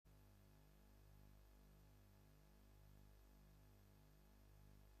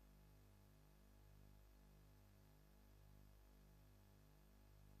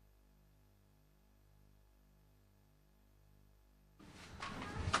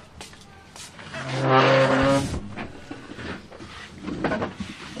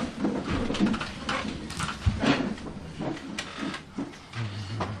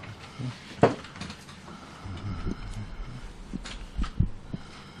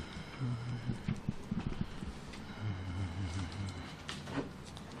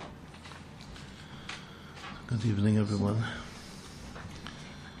Good evening, everyone.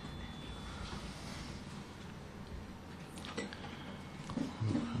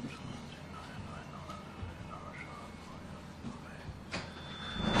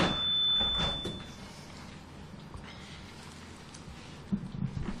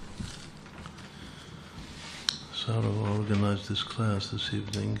 Sarah organized this class this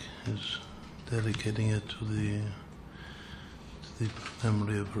evening, is dedicating it to the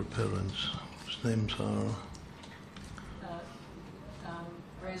memory of her parents, whose names are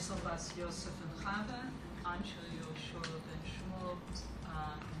Razel Bas Yosef and Chava, and Anshel Yoshua ben Shmuel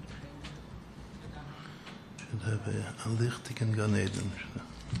and Trina. should have a lichtig in Gan Eden.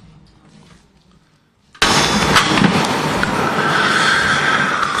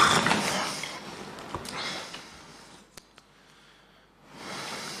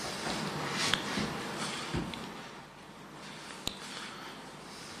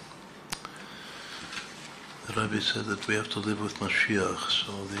 The Rabbi said that we have to live with Mashiach,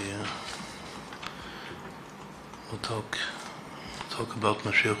 so we'll talk about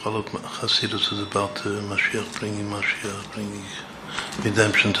Mashiach. All of Hasidus is about Mashiach, bringing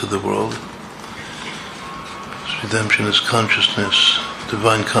redemption to the world. This redemption is consciousness,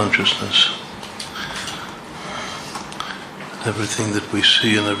 divine consciousness. Everything that we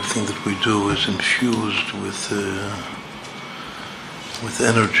see and everything that we do is infused with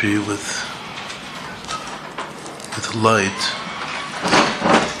energy, with light.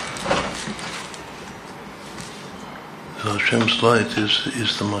 So Hashem's light is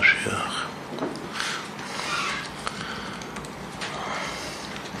the Mashiach.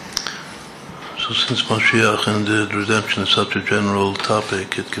 So since Mashiach and redemption is such a general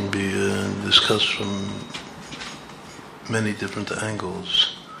topic, it can be discussed from many different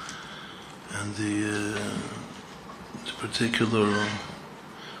angles. And the particular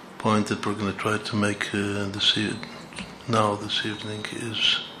point that we're going to try to make this evening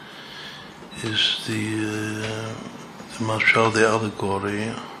is the mashal, the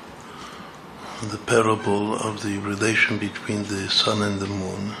allegory, the parable of the relation between the sun and the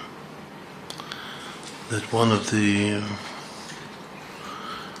moon. That one of the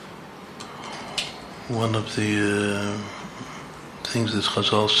things that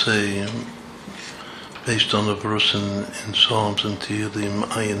Chazal say, based on a verse in Psalms and Tehillim,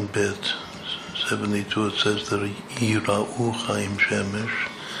 Ayin Bet 72, it says that Yira'u Chaim Shemesh,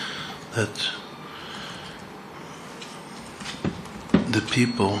 that the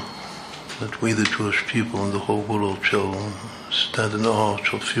people, that we the Jewish people and the whole world shall stand in awe,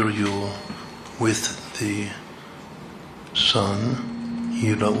 shall fear you with the sun,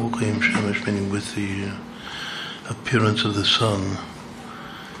 Yira'u Chaim Shemesh, meaning with the appearance of the sun.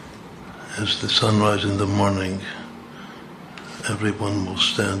 As the sunrise in the morning, everyone will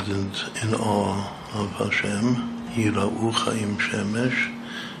stand in awe of Hashem, Yira'u Chaim Shemesh,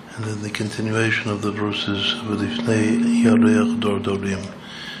 and then the continuation of the verses, V'lifnei Yareach Dor Dorim,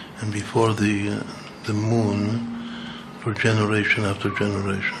 and before the moon, for generation after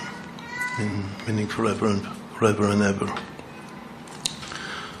generation, meaning forever and ever.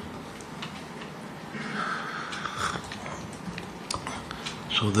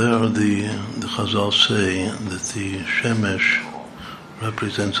 So there the Chazal say that the Shemesh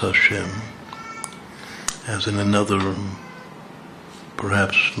represents Hashem, as in another,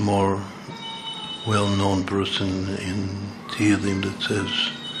 perhaps more well-known verse in Tehillim that says,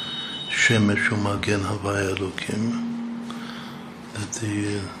 Shemesh u'magen havaya Elokim, that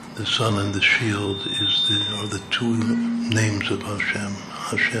the sun and the shield are the two names of Hashem.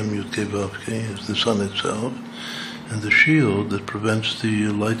 Hashem Yud-Kei Vav-Kei is the sun itself, and the shield that prevents the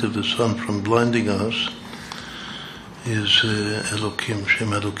light of the sun from blinding us is Elokim, Shem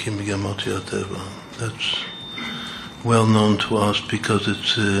Elokim B'Gemot Yateva. That's well known to us because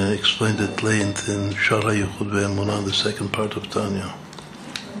it's explained at length in Shara Yichud Ve'emunah, the second part of Tanya.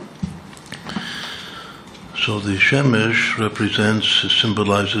 So the Shemesh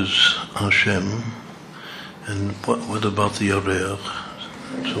symbolizes Hashem, and what about the Yareach?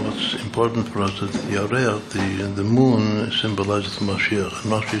 So it's important for us that the Yareach, the moon, symbolizes the Mashiach.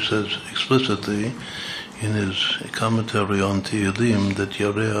 And Rashi says explicitly in his commentary on Tehillim that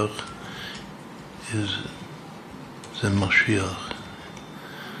Yareach is the Mashiach.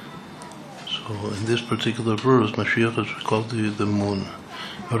 So in this particular verse, Mashiach is called the moon.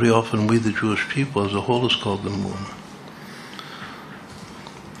 Very often we, the Jewish people, as a whole, is called the moon.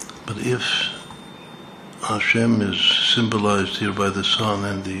 But if Hashem is symbolized here by the sun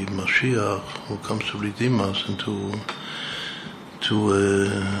and the Mashiach, who comes to redeem us and to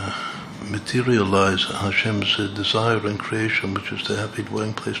materialize Hashem's desire in creation, which is the happy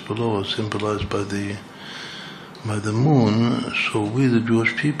dwelling place below, is symbolized by the by the moon, so we, the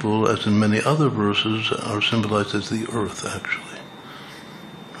Jewish people, as in many other verses, are symbolized as the earth, actually.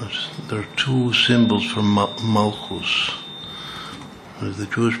 There are two symbols for Malchus. The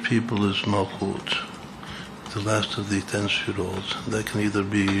Jewish people is Malchut, the last of the 10 Sfirot. That can either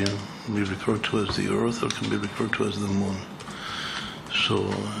be referred to as the earth or can be referred to as the moon.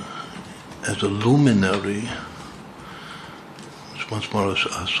 So, as a luminary, it's once more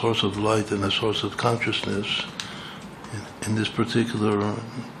a source of light and a source of consciousness. In this particular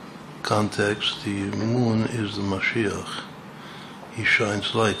context, the moon is the Mashiach. He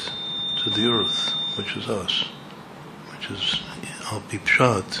shines light to the earth, which is us, which is al pi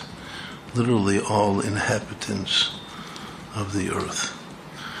pshat, literally all inhabitants of the earth.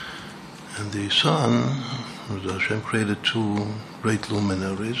 And the sun, Hashem created two great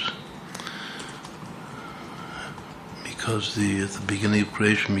luminaries, because at the beginning of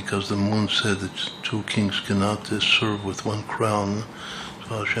creation, because the moon said that two kings cannot serve with one crown,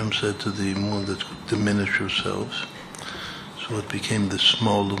 so Hashem said to the moon that diminish yourselves. So it became this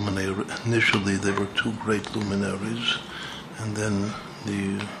small luminary. Initially there were two great luminaries, and then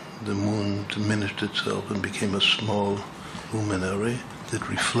the moon diminished itself and became a small luminary that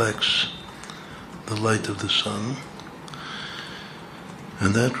reflects the light of the sun.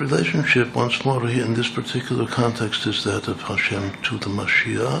 And that relationship, once more, in this particular context, is that of Hashem to the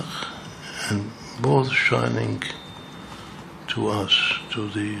Mashiach, and both shining to us, to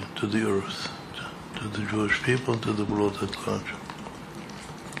the earth, to the Jewish people, to the world at large.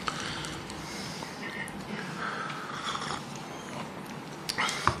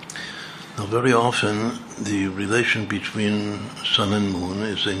 Now, very often, the relation between sun and moon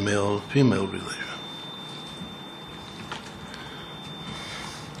is a male-female relation.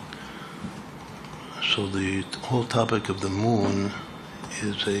 So the whole topic of the moon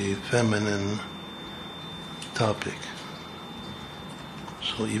is a feminine topic.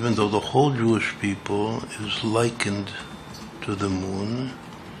 So even though the whole Jewish people is likened to the moon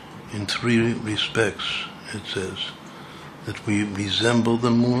in three respects, it says that we resemble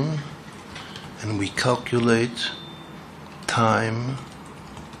the moon and we calculate time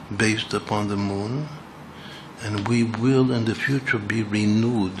based upon the moon, and we will in the future be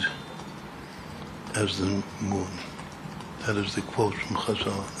renewed as the moon. That is the quote from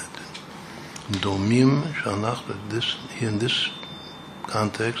Chazal. Domim shanach, in this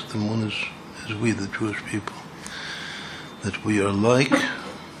context, the moon is we, the Jewish people. That we are like,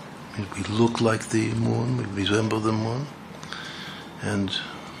 we look like the moon, we resemble the moon, and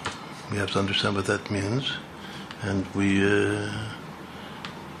we have to understand what that means. And we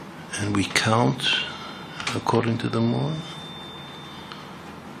count according to the moon,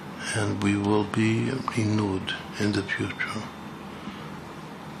 and we will be renewed in the future.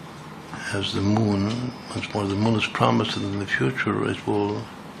 As the moon, once more, the moon is promised that in the future it will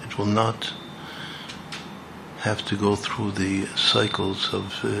not have to go through the cycles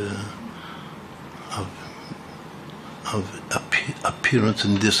of appearance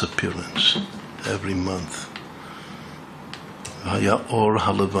and disappearance every month. Haya or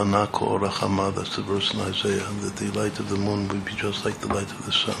halavana or hachama, that's the verse in Isaiah, that the light of the moon will be just like the light of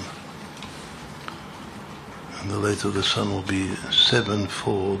the sun. And the light of the sun will be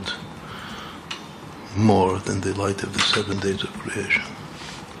sevenfold more than the light of the 7 days of creation.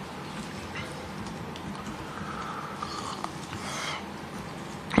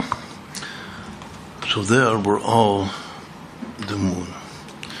 So there we're all the moon.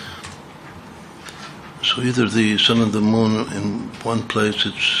 So either the sun and the moon, in one place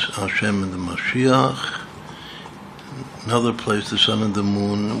it's Hashem and the Mashiach, another place the sun and the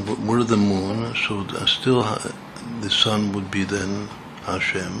moon, we're the moon, so still the sun would be then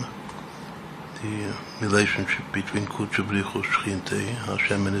Hashem. The relationship between Kudsha B'richu Shchinte,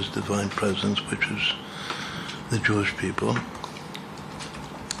 Hashem and His divine presence, which is the Jewish people.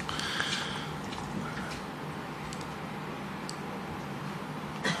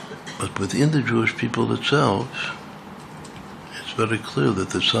 But within the Jewish people itself, it's very clear that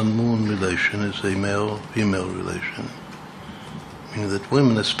the sun-moon relation is a male-female relation, meaning that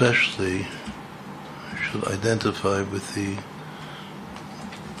women especially should identify with the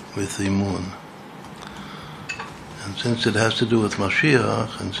moon. And since it has to do with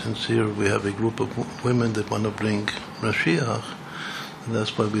Mashiach, and since here we have a group of women that want to bring Mashiach, and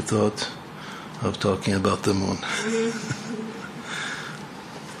that's why we thought of talking about the moon.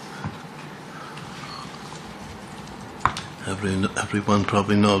 Everyone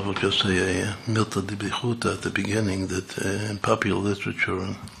probably knows, we'll just say a milta di bichuta at the beginning, that in popular literature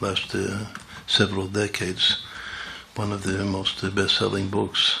in the last several decades, one of the most best-selling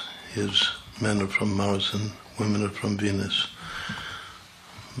books is Men Are From Mars and women are from Venus,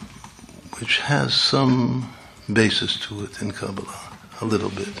 which has some basis to it in Kabbalah, a little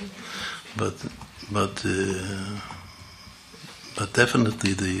bit, but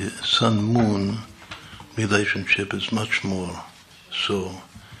definitely the sun-moon relationship is much more so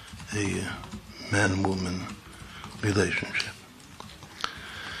a man-woman relationship.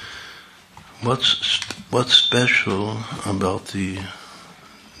 What's special about the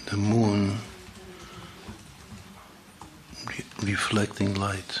moon reflecting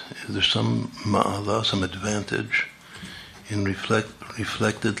light? Is there some ma'ala, some advantage in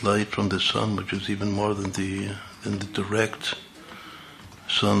reflected light from the sun, which is even more than the direct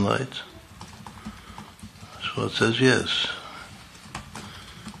sunlight? So it says yes.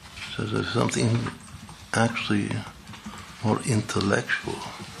 It says there's something actually more intellectual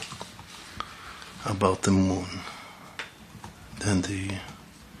about the moon than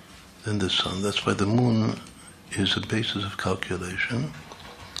the sun. That's why the moon is a basis of calculation.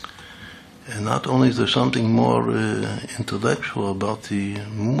 And not only is there something more intellectual about the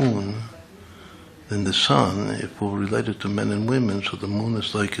moon than the sun, if we're related to men and women, so the moon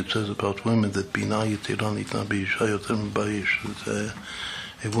is like it says about women that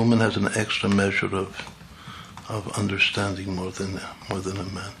a woman has an extra measure of understanding more than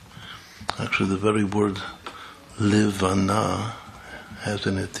a man. Actually, the very word livana has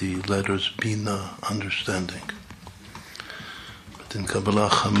in it the letters bina, understanding. But in Kabbalah,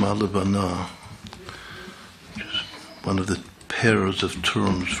 chama levana, which is one of the pairs of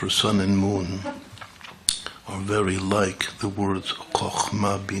terms for sun and moon, are very like the words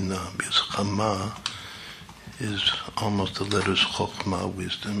chokhmah, bina, because chama is almost the letters chokhmah,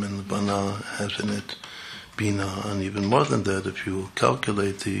 wisdom, and bana has in it bina, and even more than that, if you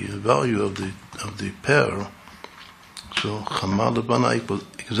calculate the value of the pair, so chama lebana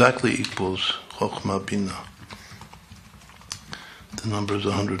exactly equals chokhmah bina. The number is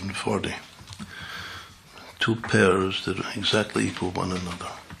 140. Two pairs that exactly equal one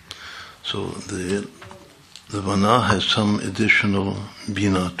another. So the vana has some additional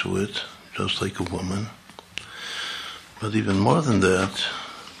bina to it, just like a woman. But even more than that,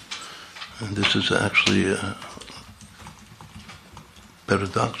 and this is actually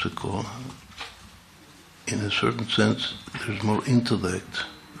paradoxical, in a certain sense, there's more intellect.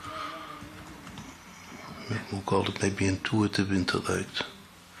 We'll call it maybe intuitive intellect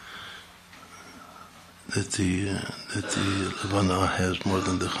that the Levana has more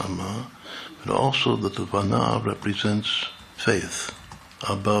than the Chama, but also that the Levana represents faith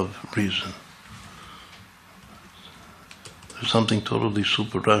above reason. There's something totally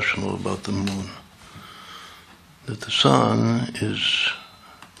super rational about the moon. That the sun is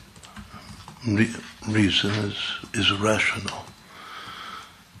reason, is rational.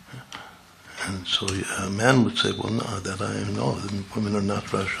 And so a man would say, well, no, that I know, women are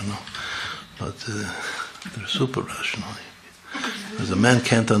not rational, but they're super rational. Because a man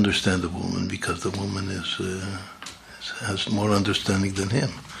can't understand a woman because the woman has more understanding than him.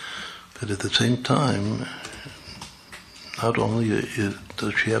 But at the same time, not only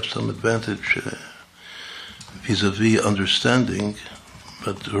does she have some advantage vis-a-vis understanding,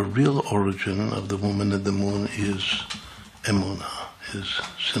 but the real origin of the woman and the moon is emunah, is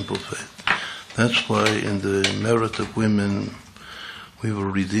simple faith. That's why in the merit of women we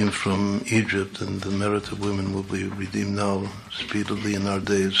were redeemed from Egypt, and the merit of women will be redeemed now speedily in our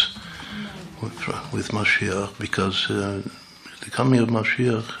days with Mashiach, because the coming of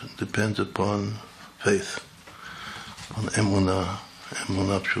Mashiach depends upon faith, on emunah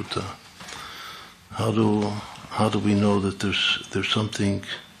pshuta. How do we know that there's something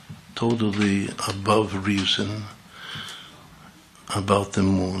totally above reason about the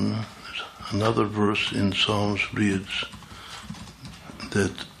moon? Another verse in Psalms reads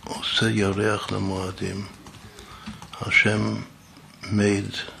that Oseh Yareach LaMoadim, Hashem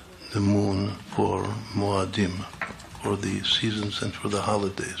made the moon for Moadim, for the seasons and for the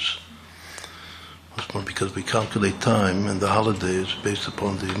holidays. It's more because we calculate time and the holidays based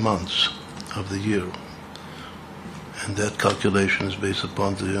upon the months of the year. And that calculation is based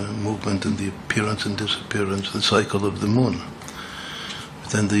upon the movement and the appearance and disappearance, the cycle of the moon.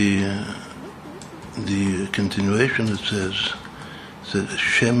 But then the continuation, it says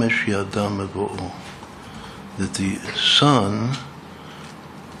Shemesh Yadam Evo'u, that the sun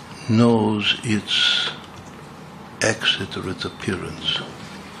knows its exit or its appearance.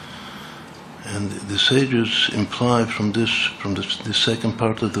 And the sages imply from the second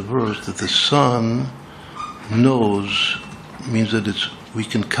part of the verse that the sun knows means that we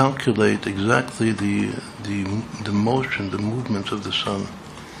can calculate exactly the motion, the movements of the sun.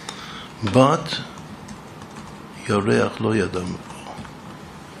 But yareach lo yadam.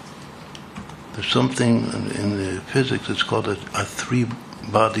 There's something in physics, it's called a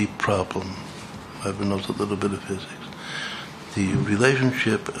three-body problem. Everyone knows a little bit of physics. The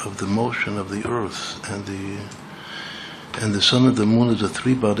relationship of the motion of the earth and the sun and the moon is a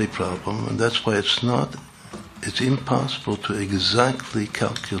three-body problem, and that's why it's impossible to exactly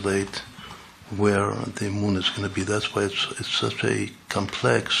calculate where the moon is going to be. That's why it's such a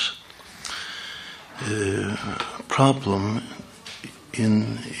complex problem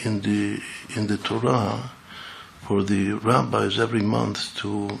in the Torah for the rabbis every month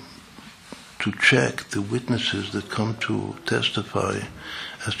to check the witnesses that come to testify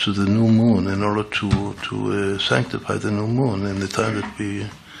as to the new moon in order to sanctify the new moon in the time that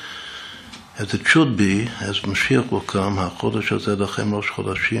as it should be, as Mashiach will come, HaChodesh Hazeh Lachem Rosh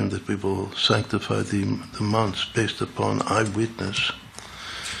Chodashim, that we will sanctify the months based upon eyewitness.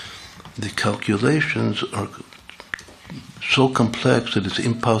 The calculations are so complex that it's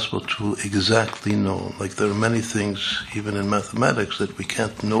impossible to exactly know. Like there are many things, even in mathematics, that we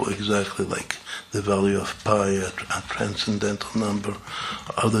can't know exactly, like the value of pi, a transcendental number,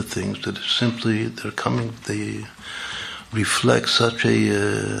 other things that they reflect such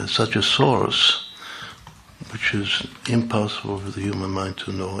a source, which is impossible for the human mind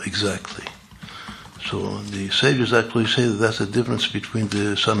to know exactly. So the sages actually say that that's the difference between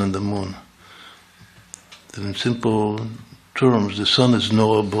the sun and the moon. That in simple terms, the sun is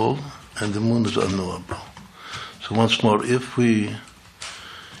knowable and the moon is unknowable. So once more, if we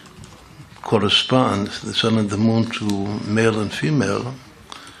correspond the sun and the moon to male and female,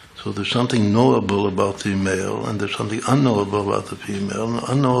 so there's something knowable about the male and there's something unknowable about the female. And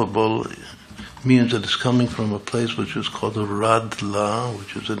unknowable means that it's coming from a place which is called a radla,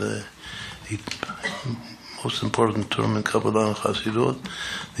 which is a most important term in Kabbalah and Chassidut,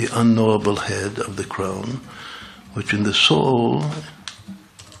 the unknowable head of the crown, which in the soul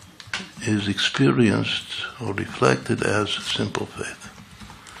is experienced or reflected as simple faith.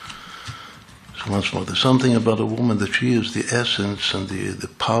 So once more, there's something about a woman that she is the essence and the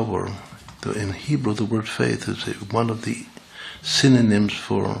power. In Hebrew, the word faith is one of the synonyms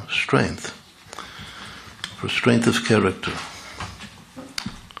for strength of character.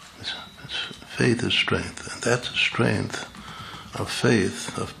 Faith is strength, and that strength of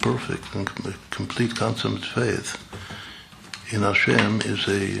faith, of perfect and complete consummate faith in Hashem is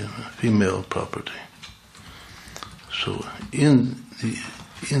a female property. So in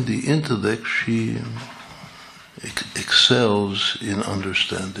the intellect, she excels in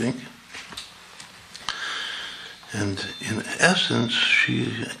understanding, and in essence,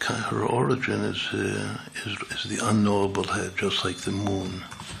 her origin is the unknowable head, just like the moon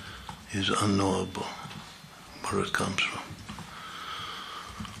is unknowable, where it comes from.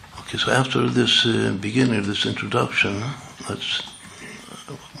 Okay, so after this beginning of this introduction, I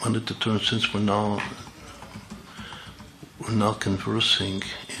wanted to turn, since we're now conversing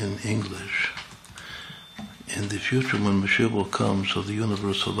in English. In the future, when Mashiach will come, so the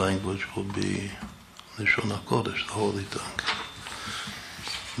universal language will be Lashon HaKodesh, the Holy Tongue.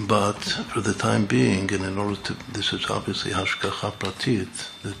 But for the time being, and in order to, this is obviously Hashgacha Pratit,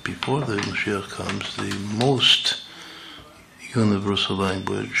 that before the Mashiach comes, the most universal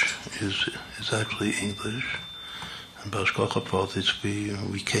language is actually English. And Hashgacha Pratit,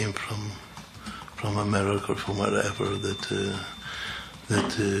 we came from America or from wherever,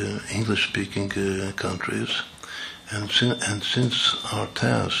 that English-speaking countries, and since our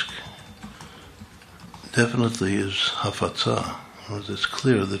task definitely is Hafatzah, it's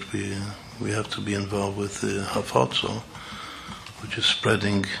clear that we have to be involved with the Hafatzo, which is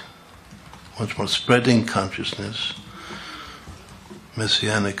spreading consciousness,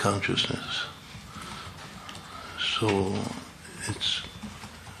 messianic consciousness. So it's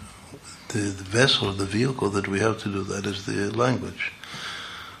the vessel, the vehicle that we have to do that is the language.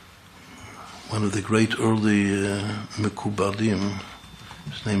 One of the great early Mekubalim,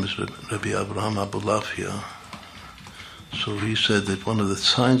 his name is Rabbi Abraham Abulafia. So he said that one of the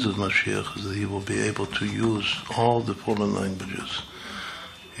signs of Mashiach is that he will be able to use all the foreign languages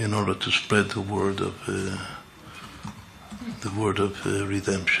in order to spread the word of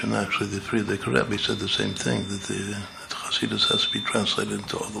redemption. Actually, the Frierdiker Rebbe said the same thing, that Hasidus has to be translated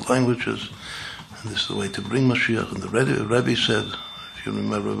into all the languages, and this is the way to bring Mashiach. And the Rebbe said, if you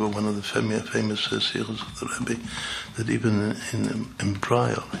remember one of the famous sichos of the Rebbe, that even in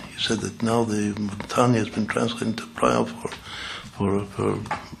Braille, he said that now the Tanya has been translated into Braille for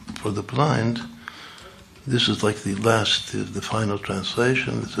the blind. This is like the final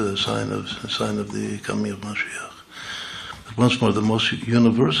translation. It's a sign of the coming of Mashiach. But once more, the most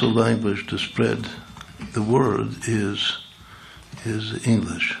universal language to spread the word is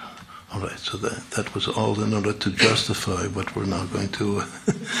English. All right, so that was all in order to justify what we're now going to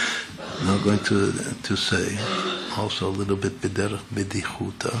to say. Also a little bit bederach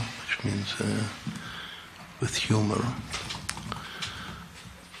bedichuta, which means with humor.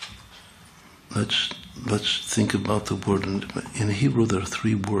 Let's think about the word. In Hebrew, there are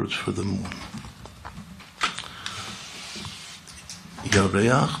 3 words for the moon.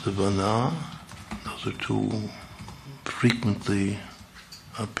 Yareach, Levana, those are 2 frequently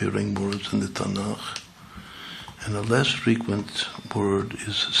appearing words in the Tanakh. And a less frequent word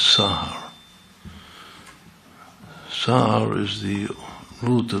is Sahar. Sahar is the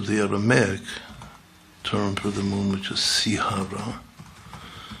root of the Aramaic term for the moon, which is Sihara.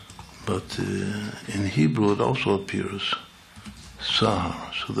 But in Hebrew it also appears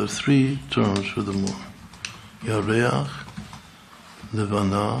Sahar. So there are 3 terms for the moon. Yareach,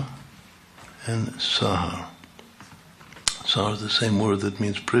 Levana, and Sahar. Sahar is the same word that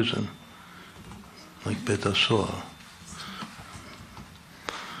means prison, like Bet HaSohar.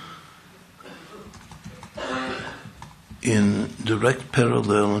 In direct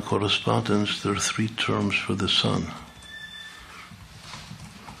parallel and correspondence, there are 3 terms for the sun.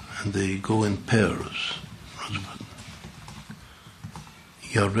 And they go in pairs.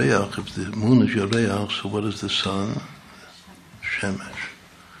 Yareach, if the moon is Yareach, so what is the sun? Shemesh.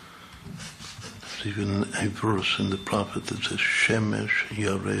 There's even a verse in the prophet that says, Shemesh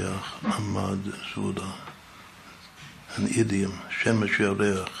Yareach Amad Zuda. An idiom, Shemesh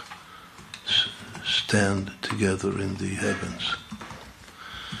Yareach, stand together in the heavens.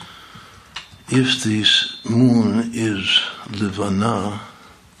 If this moon is Levana,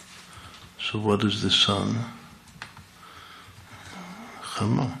 so what is the sun?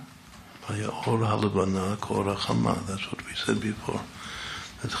 Chama. Vaya or halevana, kora chama. That's what we said before.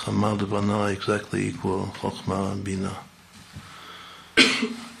 That chama levana exactly equal chokhmah and bina.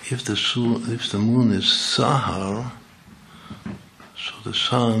 If the moon is Sahar, so the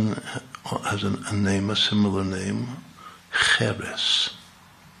sun has a name, a similar name, Cheres.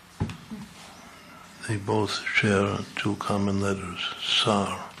 They both share 2 common letters,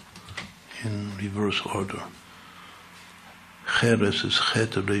 Sar, in reverse order. Cheres is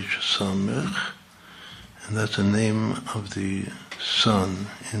Chet Reish Samech, and that's a name of the sun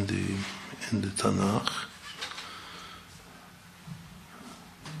in the Tanakh.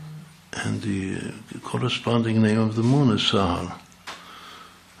 And the corresponding name of the moon is Sahar.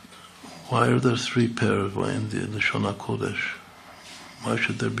 Why are there 3 pairs? Why in the Lashon HaKodesh? Why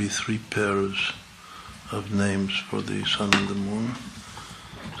should there be 3 pairs of names for the sun and the moon?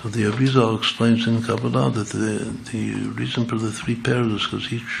 So the Arizal explains in Kabbalah that the reason for the 3 pairs is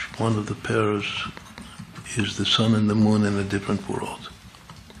because each one of the pairs is the sun and the moon in a different world.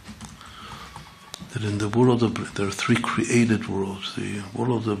 That in the world there are 3 created worlds. The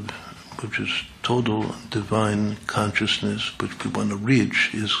world which is total divine consciousness, which we want to reach,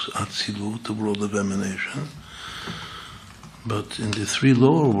 is Atzilut, the world of emanation. But in the 3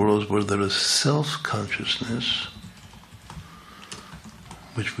 lower worlds where there is self-consciousness,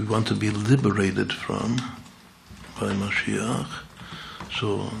 which we want to be liberated from by Mashiach,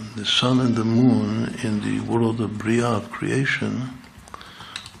 so the sun and the moon in the world of Bria, of creation,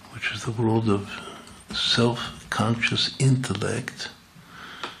 which is the world of self-conscious intellect,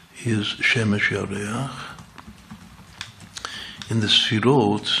 is Shemesh Yareach. In the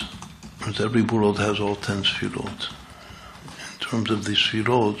Sfirot, because every world has all 10 Sfirot. In terms of the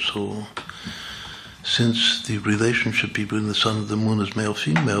Sfirot, so since the relationship between the sun and the moon is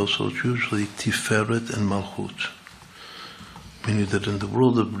male-female, so it's usually Tiferet and Malchut. Meaning that in the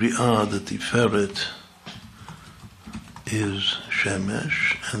world of Bria, the Tiferet is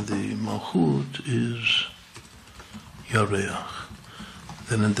Shemesh, and the Malchut is Yareach.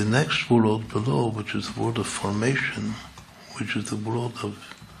 Then in the next world below, which is the world of formation, which is the world of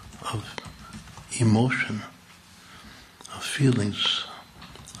emotion, of feelings,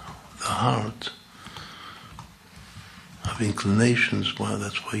 the heart, of inclinations. Well,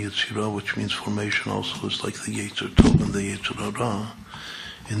 that's why Yetzirah, which means formation, also is like the Yetzer Tov and the Yetzer Hara.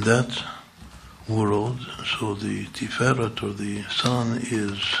 In that world, so the Tiferet, or the sun,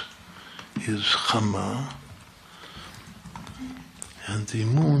 is Chama, and the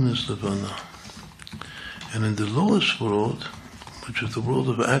moon is Levana. And in the lowest world, which is the world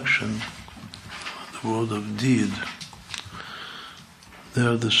of action, the world of deed,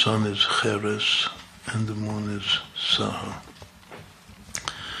 there the sun is Cheres and the moon is Sahar.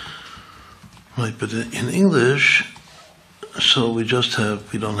 Right, but in English, so we don't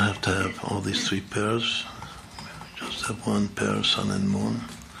have to have all these 3 pairs. We just have 1 pair, sun and moon.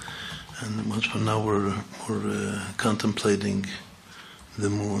 And once from now we're contemplating the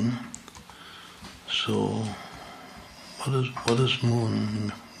moon. So, what does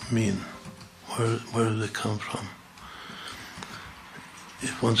moon mean? Where does it come from?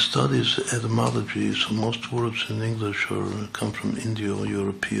 If one studies etymology, so most words in English come from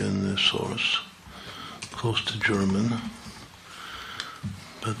Indo-European source, close to German,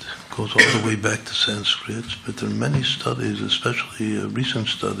 but goes all the way back to Sanskrit. But there are many studies, especially recent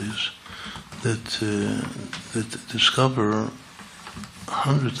studies, that discover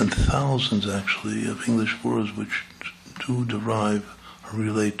hundreds and thousands, actually, of English words which do derive or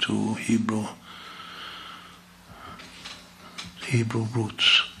relate to Hebrew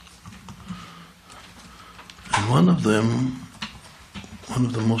roots. And one of the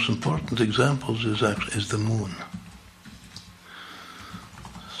most important examples is the moon.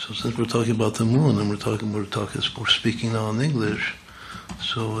 So since we're talking about the moon and we're speaking now in English,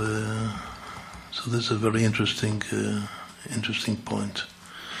 so this is a very interesting point.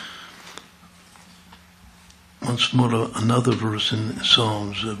 Once more, another verse in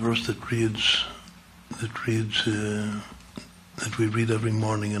Psalms, a verse that we read every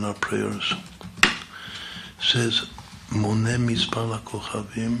morning in our prayers, says, "Moneh mispar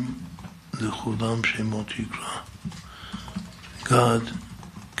hakochavim lechulam shemot yikra." God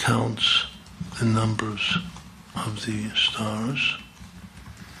counts the numbers of the stars.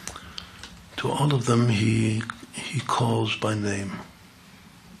 To all of them he calls by name.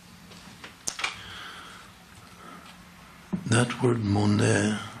 That word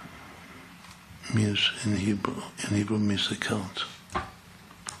moneh means in Hebrew means to count.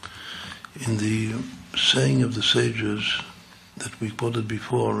 In the saying of the sages that we quoted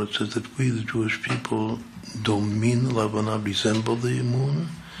before, it says that we, the Jewish people, domin lavana, resemble the moon,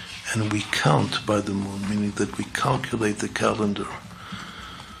 and we count by the moon, meaning that we calculate the calendar.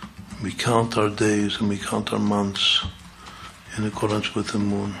 We count our days and we count our months in accordance with the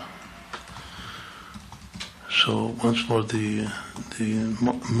moon. So once more, the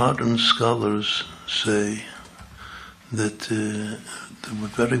modern scholars say that the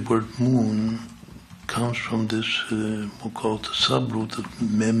very word moon comes from this, we'll call it the subroot of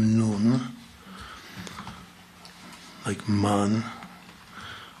memnun, like man,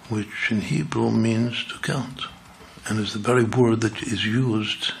 which in Hebrew means to count, and is the very word that is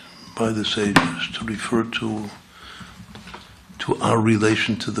used by the sages to refer to our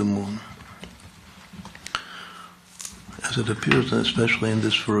relation to the moon, as it appears especially in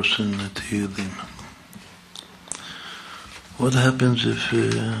this verse in Tehillim. What happens if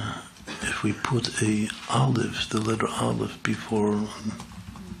we put a aleph, the letter aleph, before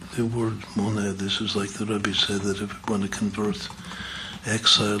the word moneh? This is like the Rebbe said, that if we want to convert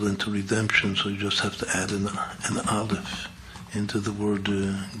exile into redemption, so you just have to add an aleph into the word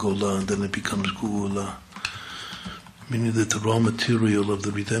gola, and then it becomes gula, meaning that the raw material of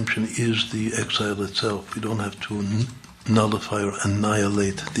the redemption is the exile itself. We don't have to nullify or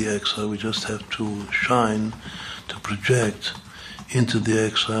annihilate the exile. We just have to shine, to project into the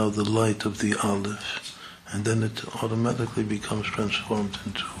exile the light of the aleph, and then it automatically becomes transformed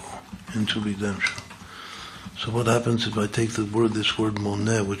into redemption. So what happens if I take this word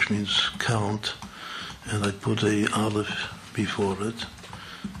moneh, which means count, and I put a aleph before it?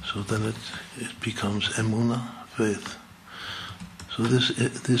 So then it becomes emunah, faith. So this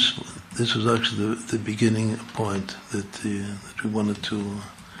is actually the beginning point that we wanted to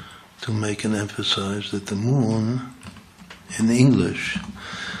make and emphasize, that the moon in English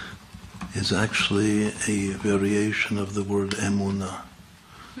is actually a variation of the word emunah,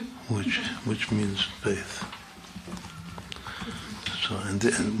 which means faith. So and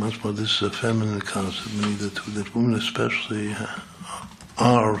once more, this is a feminine concept, meaning that women especially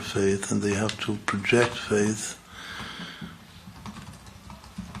are faith, and they have to project faith.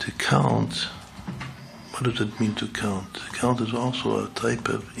 To count, what does it mean to count? To count is also a type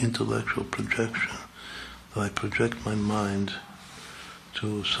of intellectual projection. I project my mind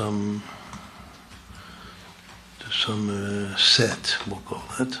to some set, we'll call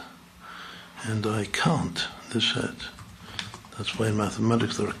it, and I count the set. That's why in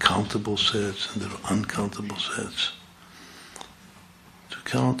mathematics there are countable sets and there are uncountable sets. To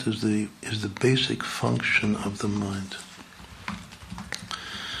count is the basic function of the mind.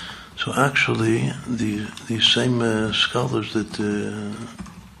 So actually, these same scholars that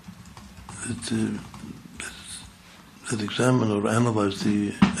examine or analyze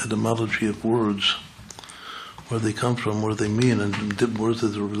the etymology of words, where they come from, where they mean, and words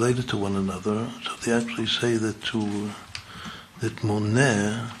that are related to one another, so they actually say that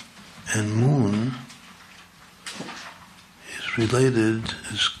moneh and moon is is related,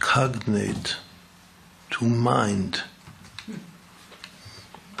 is cognate to mind.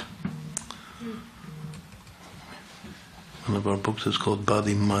 One of our books is called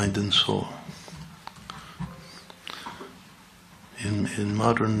Body, Mind and Soul. In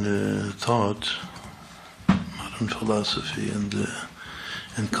modern thought, modern philosophy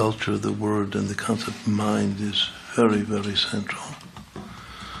and culture, the word and the concept mind is very, very central.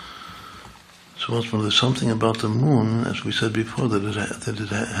 So once more, there's something about the moon, as we said before, that it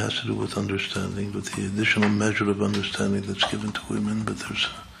has to do with understanding, with the additional measure of understanding that's given to women. But there's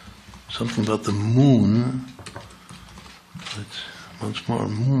something about the moon that, once more,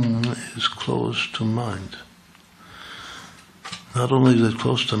 moon is close to mind. Not only is it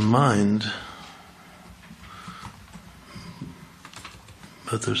close to mind,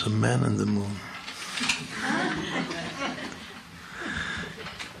 but there's a man in the moon.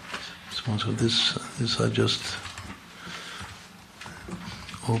 So this I just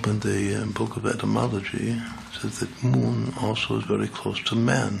opened a book of etymology. It says that moon also is very close to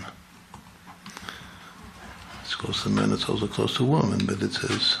man. It's close to man, it's also close to woman, but it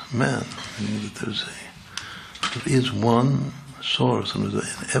says man, meaning that there is one source, and in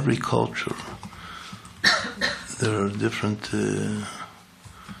every culture there are different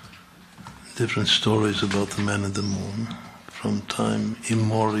stories about the man in the moon. From time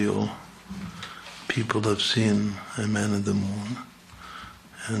immemorial, people have seen a man in the moon,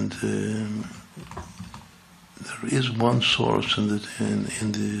 and there is one source in the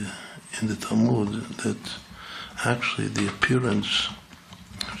Talmud that actually the appearance,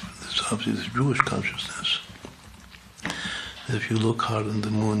 this obviously is Jewish consciousness. If you look hard in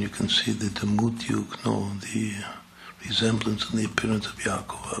the moon, you can see the resemblance and the appearance of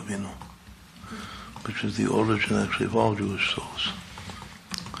Yaakov Avinu, which is the origin actually of all Jewish souls.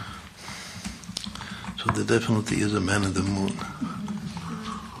 So there definitely is a man in the moon.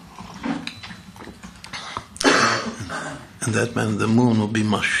 And that man in the moon will be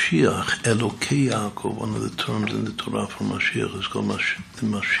Mashiach, Elokei Yaakov. One of the terms in the Torah for Mashiach is called the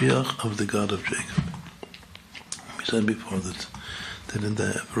Mashiach of the God of Jacob. We said before that in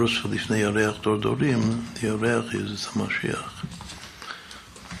the verse for Lifnei Yareach Dor Dorim, the Yareach is the Mashiach.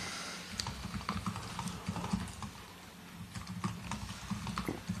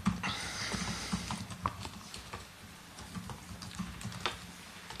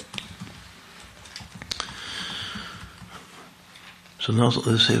 So now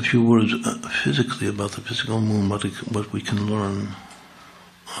let's say a few words physically about the physical moon, what we can learn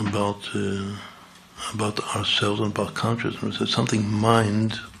about ourselves and about consciousness. There's something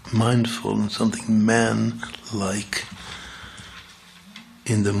mindful and something man-like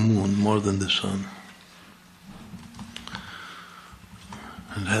in the moon more than the sun.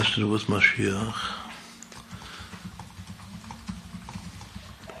 It has to do with Mashiach.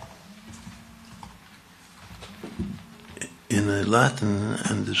 In Latin,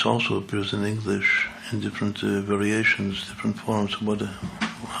 and this also appears in English in different variations, different forms.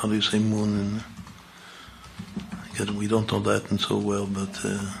 How do you say moon? Again, we don't know Latin so well, but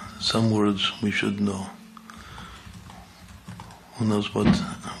some words we should know. Who knows what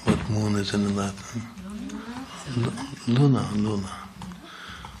moon is in Latin? Luna.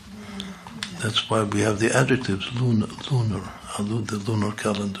 That's why we have the adjectives lunar, the lunar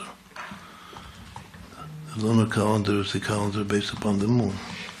calendar. The lunar calendar is the calendar based upon the moon.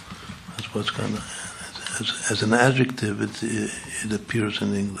 That's what's kind of, as an adjective, it appears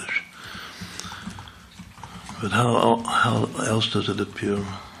in English. But how else does it appear?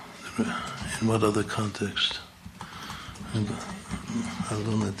 In what other context? A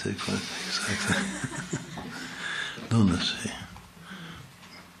lunatic, right? Exactly. Lunacy.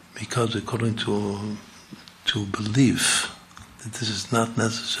 Because according to belief, that this is not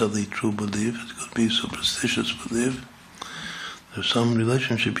necessarily true belief, it could be superstitious belief. There's some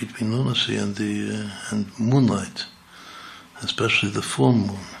relationship between lunacy and moonlight, especially the full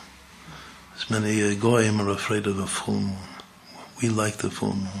moon. As many goyim are afraid of a full moon. We like the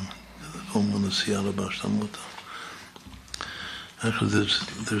full moon. The full moon is Siyara Bashtamuta. Actually,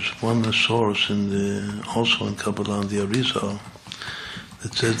 there's one source also in Kabbalah, in the Arizal,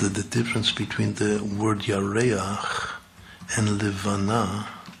 that says that the difference between the word Yareach and Levana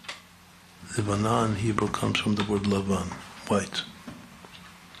in Hebrew comes from the word Lavan, white.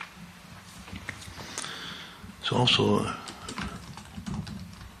 It's also a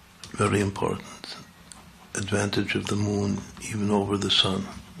very important advantage of the moon even over the sun.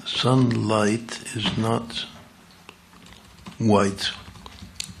 Sunlight is not white,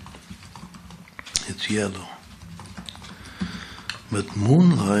 it's yellow. But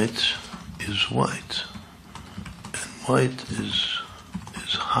moonlight is white. white is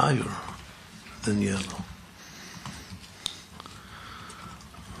higher than yellow.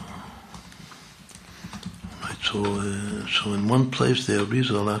 Right, so in one place the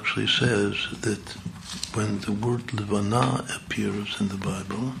Arizal actually says that when the word Levana appears in the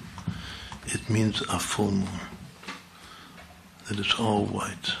Bible, it means a full moon, that it's all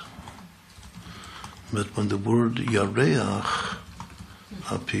white. But when the word Yareach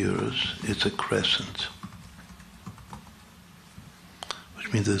appears, it's a crescent,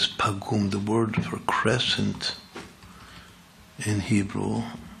 which means it's pagum. The word for crescent in Hebrew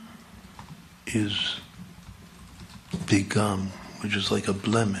is pigam, which is like a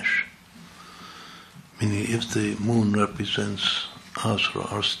blemish. Meaning, if the moon represents us or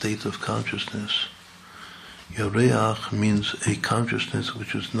our state of consciousness, Yareach means a consciousness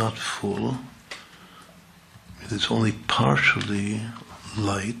which is not full. It's only partially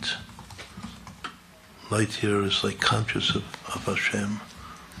light. Light here is like conscious of Hashem,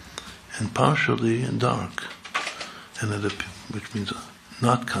 and partially dark, and which means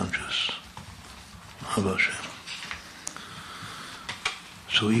not conscious of Hashem.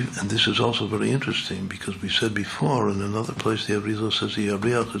 So, and this is also very interesting because we said before in another place the Arizal says the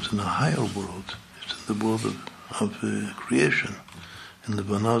Yareach is in a higher world. It's in the world of creation, and the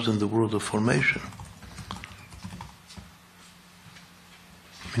Vanah is in the world of formation.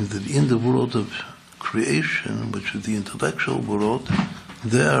 Means that in the world of creation, which is the intellectual world,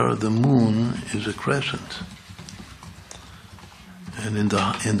 there the moon is a crescent. And in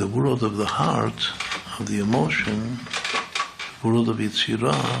the world of the heart, of the emotion, the world of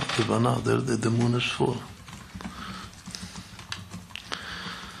Yitzirah, the Vanah, there the moon is full.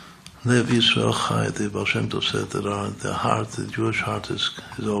 Lev Yisrael Chai, the Baal Shem Tov said that the heart, the Jewish heart is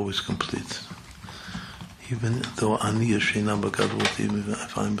always complete. Even though ani yeshinam b'gadlut, even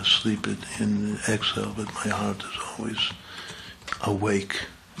if I'm asleep in exile, but my heart is always awake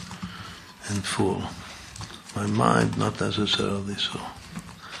and full. My mind, not necessarily so.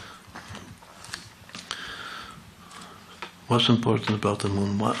 What's important about the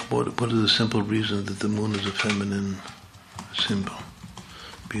moon? What is the simple reason that the moon is a feminine symbol?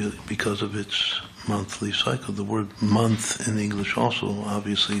 Because of its monthly cycle. The word month in English also,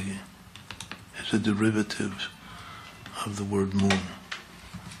 obviously, is a derivative of the word moon.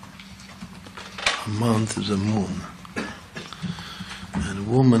 A month is a moon. And a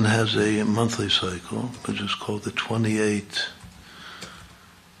woman has a monthly cycle, which is called the 28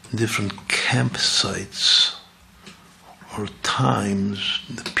 different campsites or times,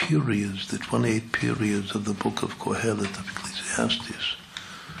 the periods, the 28 periods of the book of Kohelet, of Ecclesiastes.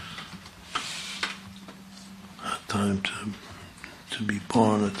 A time to be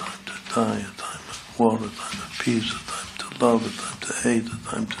born, a time to die, a time of war, a time of peace, a time to love, a time to hate, a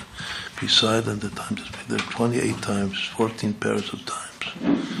time to be silent, a time to speak. There are 28 times, 14 pairs of times.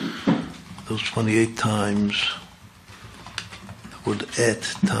 Those 28 times, the word et,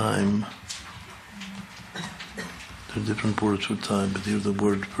 time, there are different words for time, but here the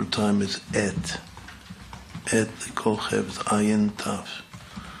word for time is et. Et, the kol chevet, ayin taf,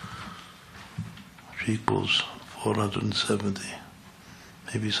 which equals 470.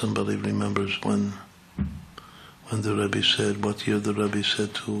 Maybe somebody remembers when the Rebbe said, what year the Rebbe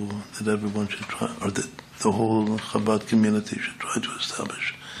said that everyone should try, or that the whole Chabad community should try to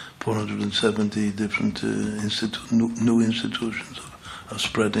establish 470 different new institutions of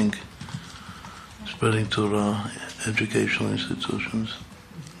spreading Torah, educational institutions.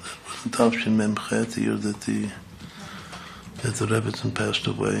 That was in Tavshin Memchet, the year that the Rebbetzin passed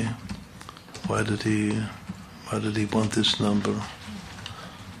away. Why did he want this number?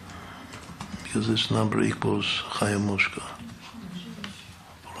 Because this number equals Chayamushka,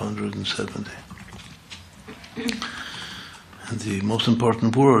 470. And the most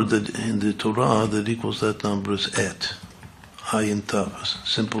important word that in the Torah that equals that number is et, ayin tav,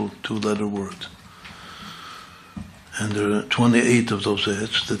 simple two-letter word. And there are 28 of those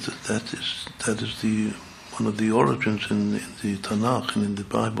ets. That is the one of the origins in the Tanakh and in the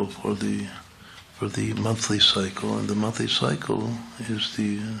Bible for the monthly cycle. And the monthly cycle is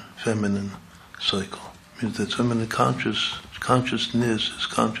the feminine cycle. It means that feminine consciousness is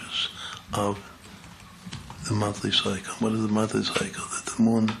conscious of the monthly cycle. What is the monthly cycle? That the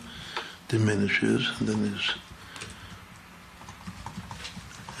moon diminishes and then is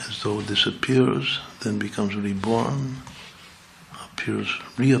as though it disappears, then becomes reborn,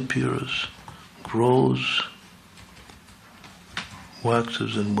 reappears, grows,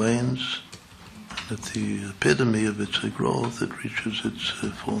 waxes and wanes, and at the epitome of its growth it reaches its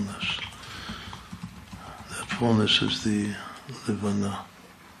fullness. That fullness is the Levana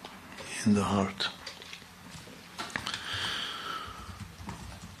in the heart.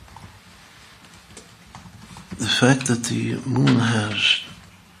 the fact that the moon has,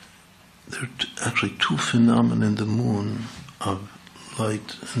 there are actually two phenomena in the moon of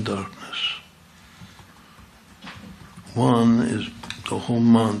light and darkness. One is the whole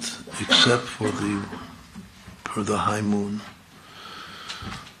month except for the high moon,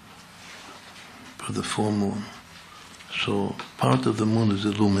 for the full moon. So part of the moon is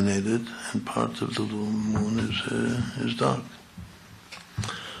illuminated and part of the moon is dark.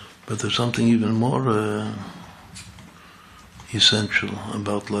 But there's something even more essential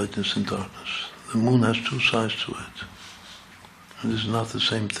about lightness and darkness. The moon has two sides to it. And this is not the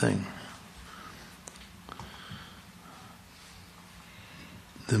same thing.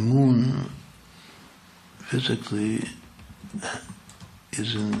 The moon physically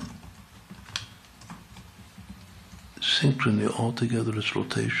is in synchrony altogether its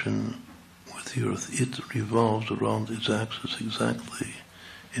rotation with the earth. It revolves around its axis exactly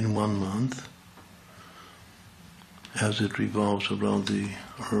in 1 month as it revolves around the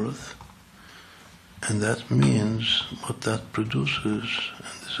earth. And that means what that produces,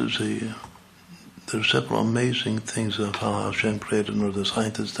 and there are several amazing things of how Hashem created, nor the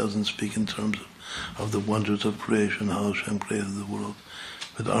scientist doesn't speak in terms of the wonders of creation, how Hashem created the world.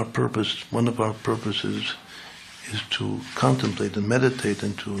 But our purpose, one of our purposes, is to contemplate and meditate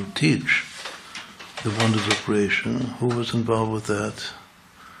and to teach the wonders of creation. Who was involved with that?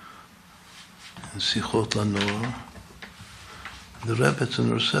 In Sichot Lanor, the Rebbetzin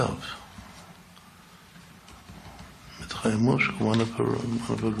herself. One of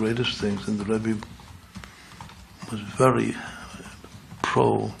her greatest things, and the Rebbe was very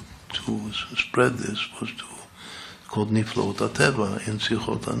pro to spread this, was called Niflaot HaTeva in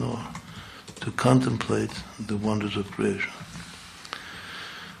Sichot Lanor, to contemplate the wonders of creation.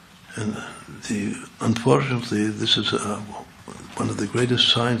 And unfortunately, this is one of the greatest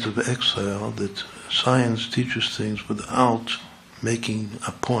signs of exile, that science teaches things without making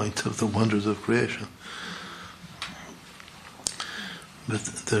a point of the wonders of creation. But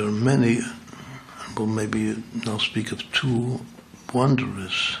there are many, well, maybe I'll speak of two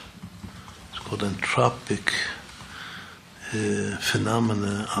wondrous, it's called anthropic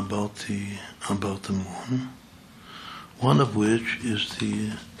phenomena about the moon. One of which is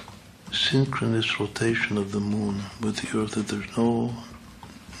the synchronous rotation of the moon with the earth, that there's no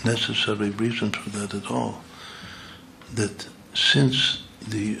necessary reason for that at all. That since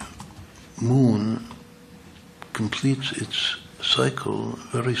the moon completes its cycle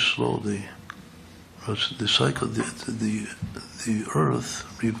very slowly, the cycle, the earth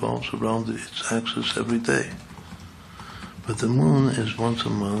revolves around its axis every day. But the moon is once a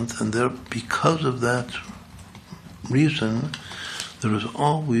month, and there, because of that reason, there is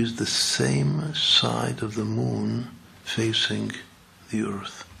always the same side of the moon facing the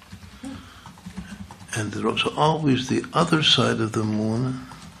earth. And there is always the other side of the moon,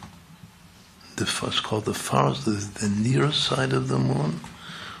 it's called the near side of the moon,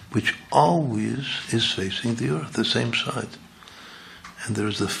 which always is facing the earth, the same side. And there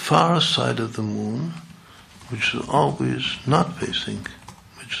is the far side of the moon, which is always not facing,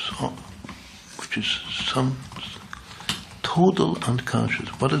 which is some total unconscious.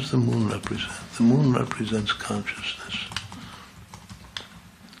 What does the moon represent? The moon represents consciousness.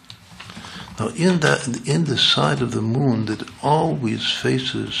 Now, in the side of the moon that always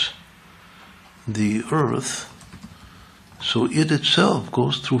faces the earth, so it itself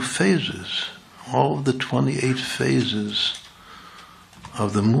goes through phases. All of the 28 phases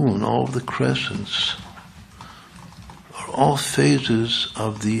of the moon, all of the crescents, are all phases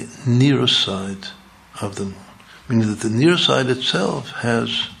of the near side of the moon. Meaning that the near side itself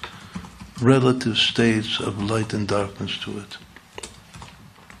has relative states of light and darkness to it.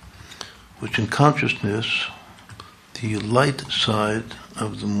 Which in consciousness, the light side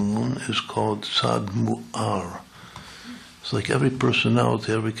of the moon is called Sad Mu'ar. It's like every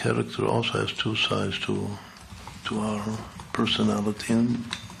personality, every character also has two sides to our personality,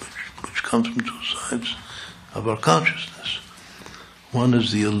 which comes from two sides of our consciousness. One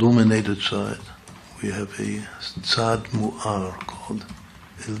is the illuminated side. We have a Tzad Mu'ar called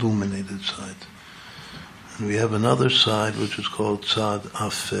illuminated side. And we have another side which is called Tzad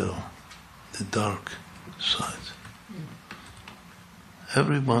Afer, the dark side.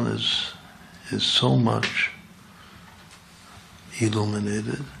 Everyone is so much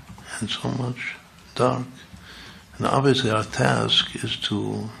illuminated and so much dark. And obviously our task is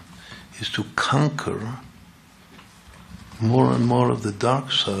to conquer more and more of the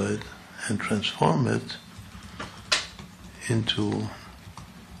dark side and transform it into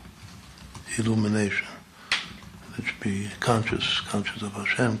illumination. It should be conscious of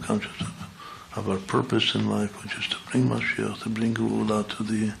Hashem, conscious of our purpose in life, which is to bring Mashiach, to bring Geula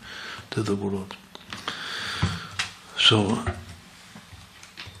to the world. So,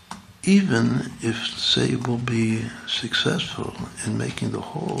 even if, say, we'll be successful in making the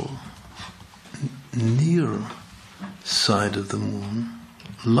whole near side of the moon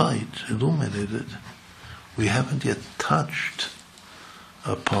light, illuminated, we haven't yet touched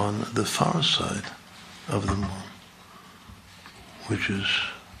upon the far side of the moon, which is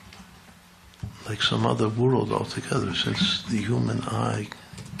like some other world altogether, since the human eye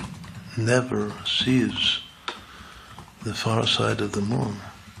never sees the far side of the moon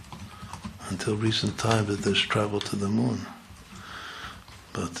until recent time that there's travel to the moon.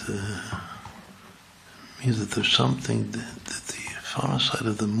 But it means that there's something that the far side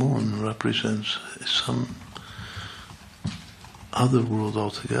of the moon represents some other world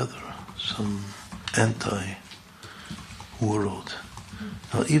altogether, some anti-world.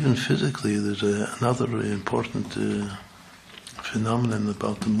 Now, even physically, there's another important phenomenon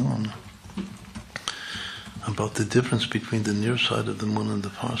about the moon, about the difference between the near side of the moon and the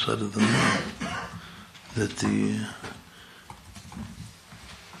far side of the moon, that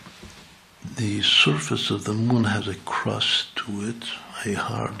the surface of the moon has a crust to it, a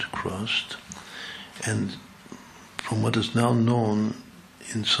hard crust, and from what is now known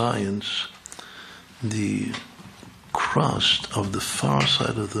in science, the crust of the far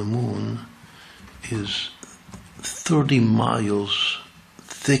side of the moon is 30 miles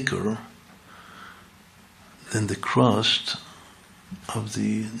thicker than the crust of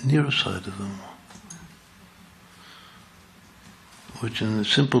the near side of the moon. Which in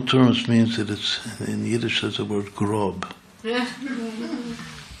simple terms means that it's, in Yiddish there's the word grob. That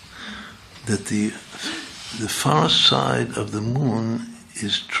the far side of the moon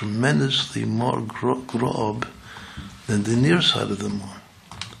is tremendously more grob than the near side of the moon.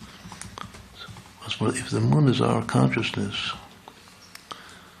 So, if the moon is our consciousness,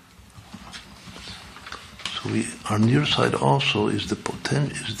 so our near side also is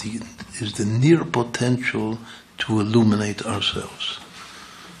the near potential to illuminate ourselves.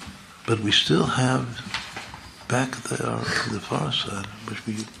 But we still have back there the far side, which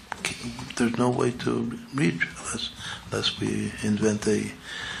there's no way to reach unless we invent a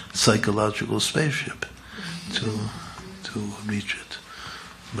psychological spaceship to reach it.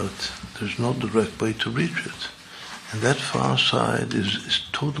 But there's no direct way to reach it. And that far side is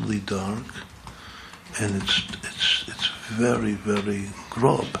totally dark, and it's very, very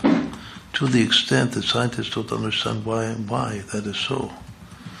grob, to the extent that scientists don't understand why that is so.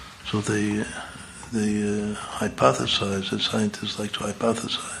 So they hypothesize, as scientists like to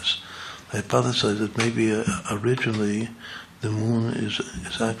hypothesize that maybe originally the moon is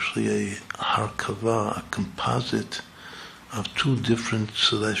actually a harkava, a composite of two different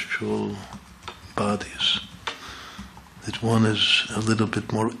celestial bodies. That one is a little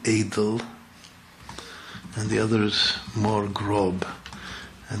bit more edel, and the other is more grob.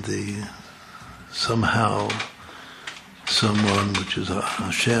 And someone, which is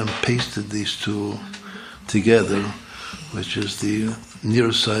Hashem, pasted these two together, which is the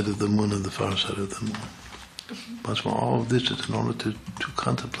near side of the moon and the far side of the moon. But all of this is in order to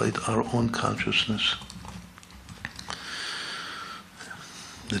contemplate our own consciousness.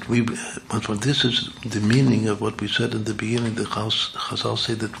 This is the meaning of what we said in the beginning. The Chazal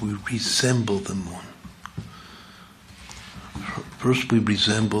say that we resemble the moon. First we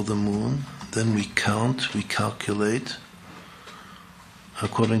resemble the moon, then we count, we calculate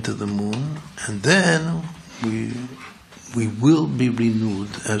according to the moon, and then we will be renewed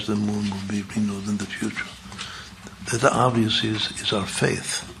as the moon will be renewed in the future. That obviously is our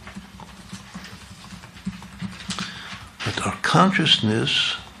faith. But our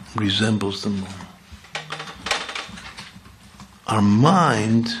consciousness resembles the moon. Our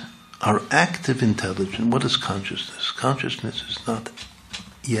mind, our active intelligence, what is consciousness? Consciousness is not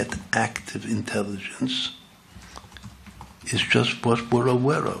yet active intelligence. It's just what we're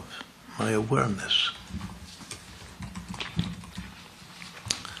aware of, my awareness.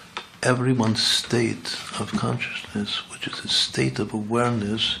 Everyone's state of consciousness, which is a state of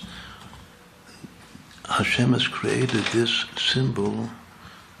awareness, Hashem has created this symbol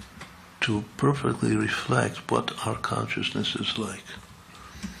to perfectly reflect what our consciousness is like.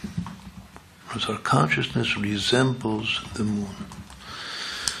 Because our consciousness resembles the moon.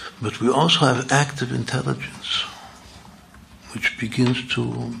 But we also have active intelligence, which begins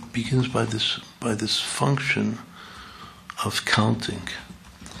by this function of counting,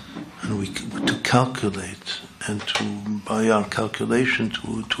 and to calculate, and by our calculation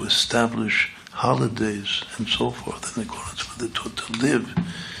to establish holidays and so forth in accordance with it, to live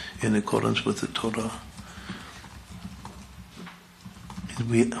in accordance with the Torah.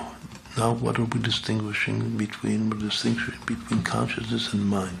 Now what are we distinguishing between? We're distinguishing between consciousness and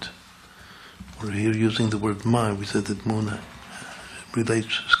mind. We're here using the word mind. We said that moon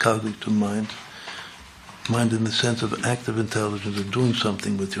relates scalably to mind. Mind in the sense of active intelligence, of doing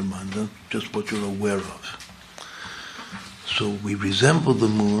something with your mind, not just what you're aware of. So we resemble the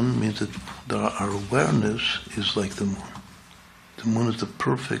moon, means that our awareness is like the moon. The moon is the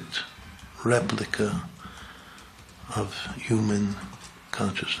perfect replica of human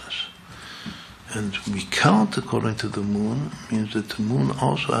consciousness. And we count according to the moon, means that the moon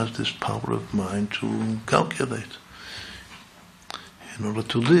also has this power of mind to calculate in order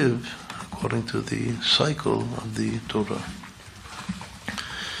to live according to the cycle of the Torah.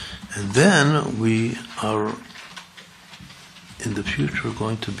 And then we are in the future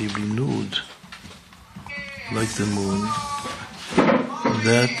going to be renewed like the moon.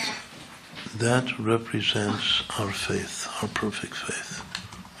 That represents our faith, our perfect faith,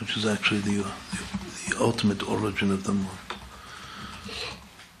 which is actually the ultimate origin of the moon.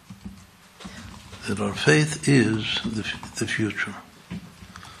 That our faith is the future.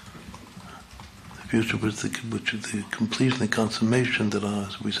 The future which is the completion, the consummation that,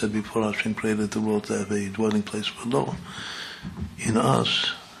 as we said before, Hashem created the world to have a dwelling place below. In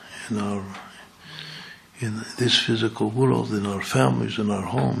us, in this physical world, in our families, in our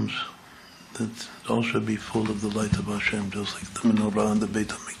homes, that all should be full of the light of Hashem, just like the menorah and the Beit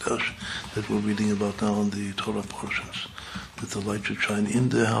HaMikdash that we're reading about now in the Torah portions. That the light should shine in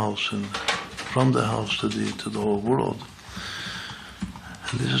the house and from the house to the whole world.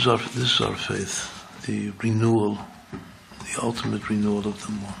 And this is our faith, the renewal, the ultimate renewal of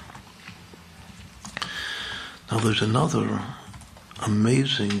the moon. Now there's another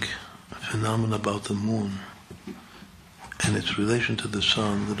amazing phenomenon about the moon and its relation to the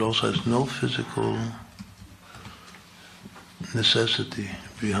sun that also has no physical necessity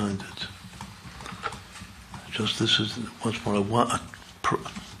behind it. Just this is once more a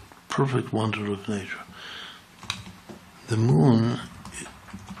perfect wonder of nature. The moon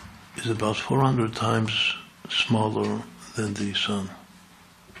is about 400 times smaller than the sun,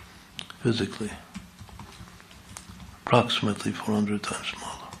 physically. Approximately 400 times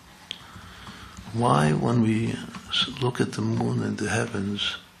smaller. Why, when we look at the moon in the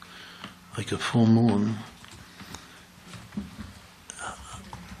heavens, like a full moon,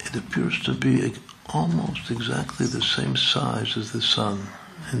 it appears to be almost exactly the same size as the sun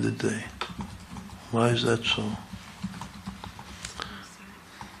in the day? Why is that so?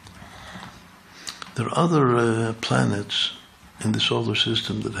 There are other planets in the solar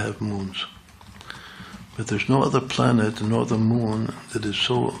system that have moons. But there's no other planet, no other moon that is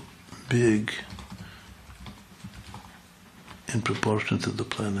so big in proportion to the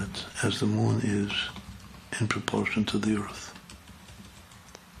planet as the moon is in proportion to the earth.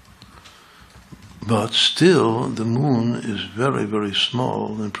 But still, the moon is very, very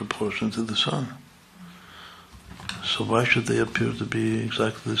small in proportion to the sun. So why should they appear to be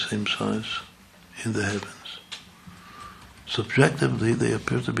exactly the same size in the heavens? Subjectively, they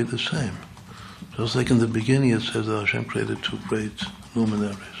appear to be the same. Just like in the beginning it says that Hashem created two great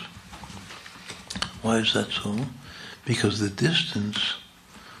luminaries. Why is that so? Because the distance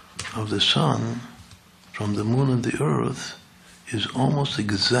of the sun from the moon and the earth is almost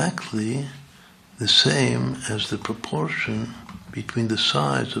exactly the same as the proportion between the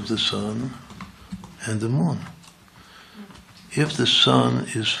size of the sun and the moon. If the sun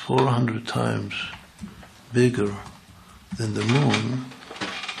is 400 times bigger than the moon,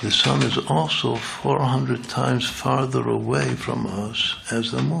 the sun is also 400 times farther away from us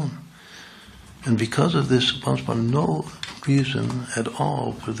as the moon. And because of this, once more, no reason at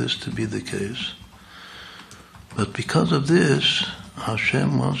all for this to be the case. But because of this,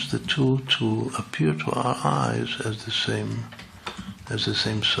 Hashem wants the two to appear to our eyes as the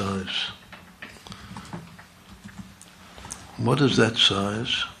same size. What is that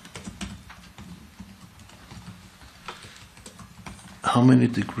size? How many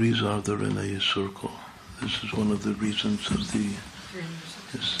degrees are there in a circle? This is one of the reasons of the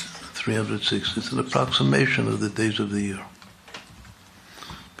 360. It's an approximation of the days of the year.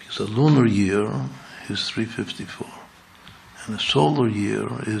 Because a lunar year is 354, and a solar year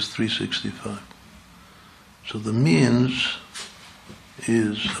is 365. So the means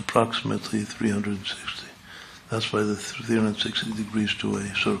is approximately 360. That's why the 360 degrees to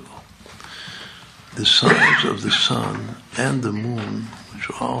a circle. The size of the sun and the moon, which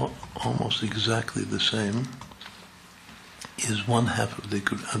are all almost exactly the same, is 1/2 of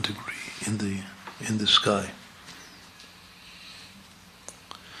a degree in the sky.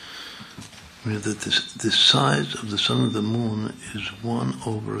 that the size of the sun and the moon is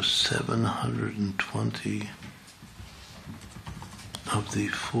 1/720 of the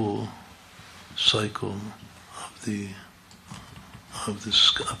full cycle of the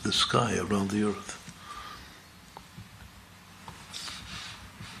sky around the earth.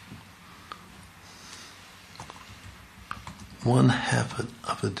 One half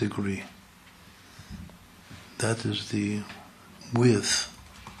of a degree. That is the width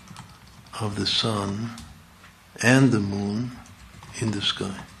of the sun and the moon in the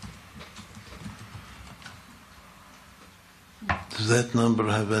sky. Does that number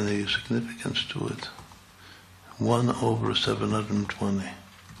have any significance to it? 1/720.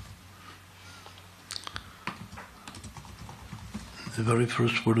 The very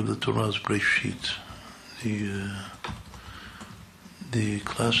first word of the Torah is Breshit. The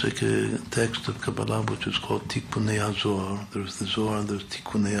classic text of Kabbalah, which is called Tikkunei HaZohar, there's the Zohar and there's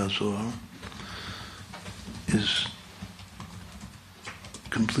Tikkunei HaZohar, is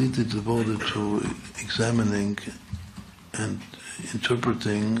completely devoted to examining and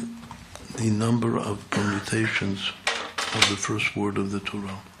interpreting the number of permutations of the first word of the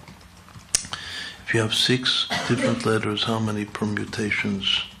Torah. If you have 6 different letters, how many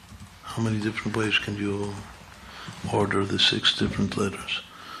permutations, how many different ways can you order the 6 different letters?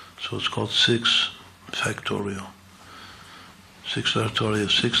 So it's called 6 factorial. 6 factorial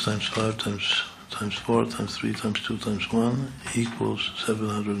is 6 times 5 times 4 times 3 times 2 times 1 equals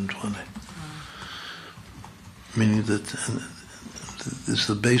 720. Meaning that it's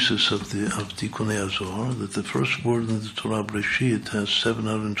the basis of Tikkunei HaZohar, that the first word in the Torah, Breshit, has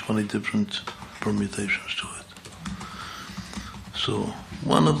 720 different permutations to it. So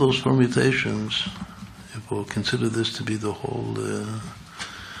one of those permutations, if we'll consider this to be the whole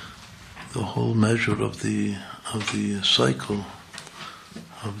measure of the cycle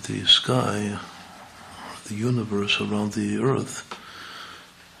of the sky, the universe around the earth,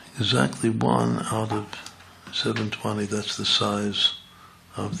 exactly 1 out of 720, that's the size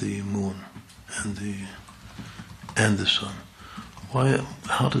of the moon and the sun.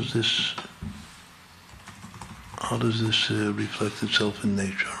 How does this reflect itself in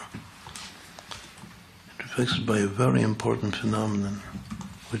nature? It reflects it by a very important phenomenon,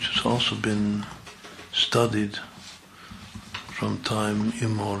 which has also been studied from time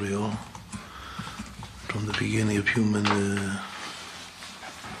immemorial, from the beginning of human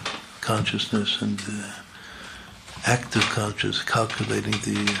consciousness and active consciousness, calculating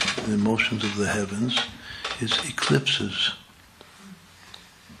the motions of the heavens, is eclipses.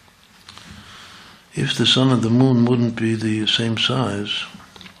 If the sun and the moon wouldn't be the same size,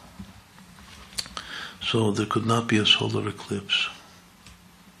 so there could not be a solar eclipse,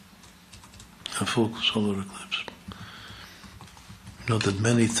 a full solar eclipse. You know that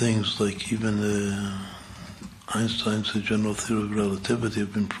many things, like even Einstein's general theory of relativity,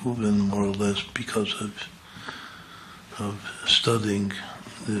 have been proven more or less because of studying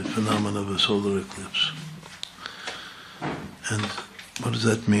the phenomena of a solar eclipse. And what does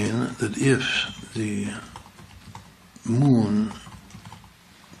that mean? That if the moon,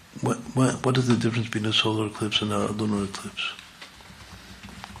 what is the difference between a solar eclipse and a lunar eclipse?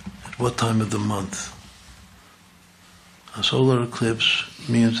 At what time of the month? A solar eclipse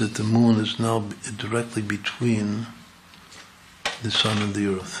means that the moon is now directly between the sun and the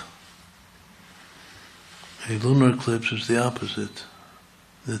earth. A lunar eclipse is the opposite,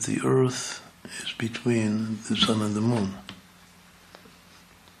 that the earth is between the sun and the moon.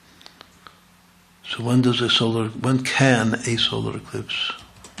 So when can a solar eclipse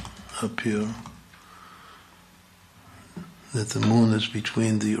appear? That the moon is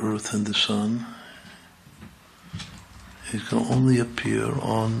between the earth and the sun. It can only appear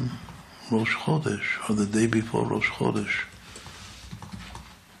on Rosh Chodesh, or the day before Rosh Chodesh.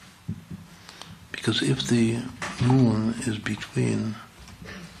 Because if the moon is between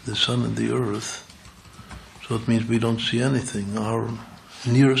the sun and the earth, so it means we don't see anything. Our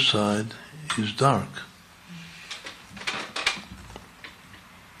near side is dark.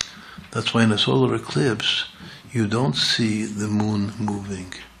 That's why in a solar eclipse, you don't see the moon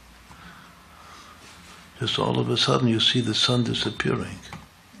moving. Just all of a sudden you see the sun disappearing.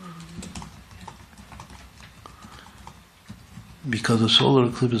 Because a solar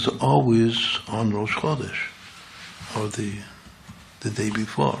eclipse is always on Rosh Chodesh, or the day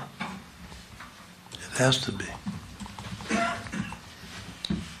before. It has to be.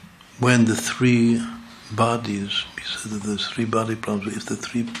 When the 3 bodies, we said that there's 3 body problems, if the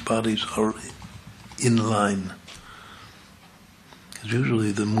 3 bodies are in line, because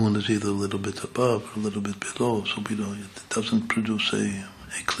usually the moon is either a little bit above or a little bit below, so it doesn't produce a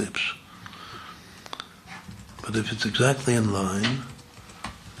eclipse. But if it's exactly in line,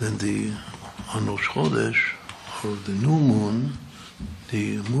 then on Rosh Chodesh, or the new moon,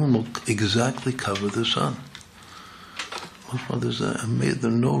 the moon will exactly cover the sun. There's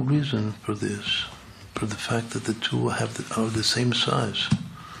no reason for this, for the fact that the two are the same size.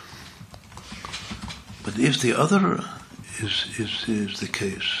 But if the other is the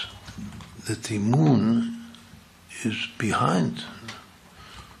case, that the moon is behind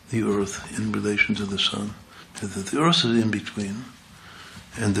the earth in relation to the sun, that the earth is in between,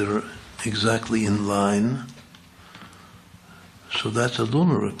 and they're exactly in line, so that's a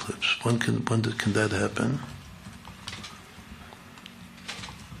lunar eclipse. When can that happen?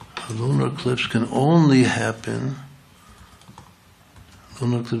 A lunar eclipse can only happen.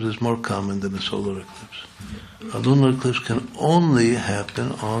 Lunar eclipse is more common than a solar eclipse. A lunar eclipse can only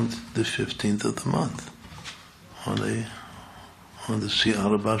happen on the 15th of the month, on the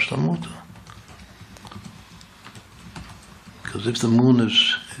Si'ara Bashtamuta. Because if the moon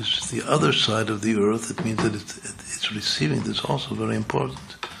is the other side of the earth, it means that it's receiving. That's also very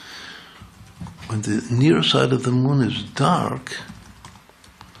important. When the near side of the moon is dark,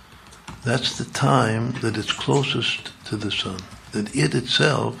 that's the time that it's closest to the sun. That it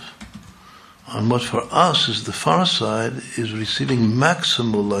itself, on what for us is the far side, is receiving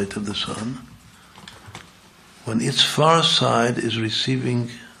maximal light of the sun. When its far side is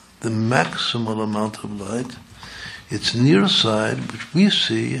receiving the maximal amount of light, its near side, which we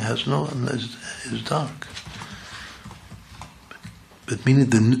see, is dark. But meaning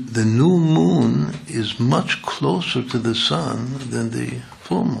the new moon is much closer to the sun than the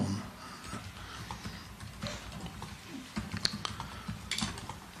full moon.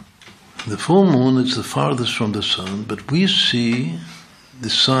 The full moon is the farthest from the sun, but we see the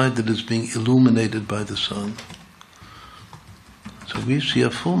side that is being illuminated by the sun. So we see a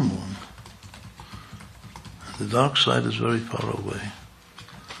full moon. The dark side is very far away.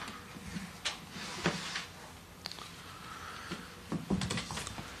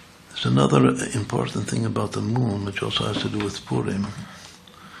 There's another important thing about the moon, which also has to do with Purim,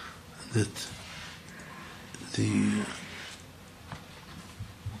 that the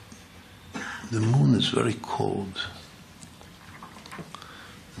moon is very cold.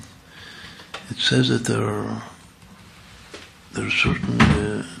 It says that there are certain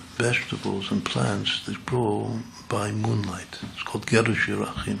vegetables and plants that grow by moonlight. It's called Gerush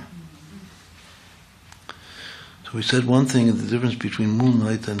Yerachim. So we said one thing, the difference between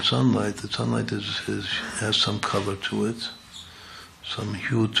moonlight and sunlight, that sunlight has some color to it, some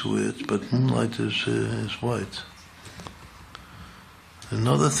hue to it, but moonlight is white.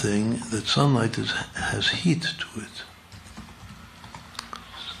 Another thing, that sunlight has heat to it.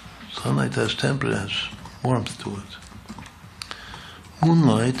 Sunlight has temperature, has warmth to it.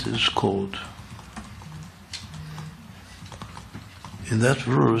 Moonlight is cold. In that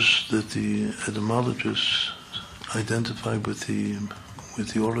verse that the etymologists identify with the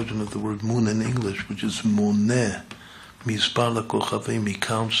origin of the word moon in English, which is moneh, mispar lakochavim, he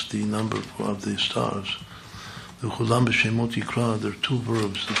counts the number of the stars. The chulam b'shemot yikra, there are two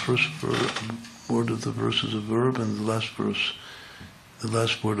verbs. The first word of the verse is a verb, and the last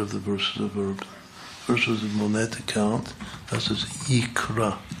word of the verse is a verb. First was the moneh, to count. That says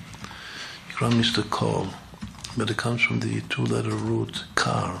yikra. Yikra means to call, but it comes from the two-letter root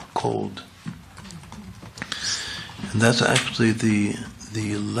kar, cold. And that's actually the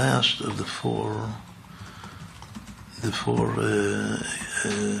last of the four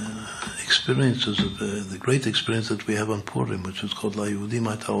experiences of the great experience that we have on Purim, which is called La Yehudim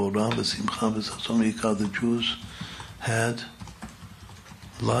Hayta Orah V'Simcha V'Sason V'Yikar. The Jews had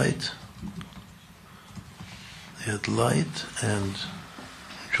light. They had light and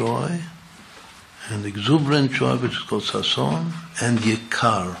joy, and exuberant joy, which is called Sason, and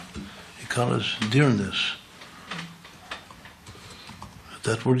Yikar. Yikar is dearness.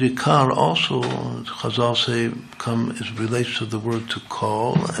 That word Yikar also, Chazal say, relates to the word to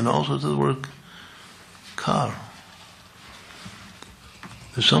call, and also to the word kar.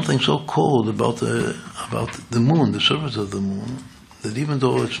 There's something so cold about the moon, the surface of the moon, that even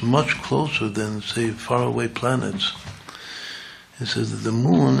though it's much closer than, say, faraway planets, it says that the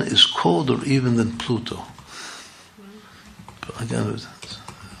moon is colder even than Pluto. Again, the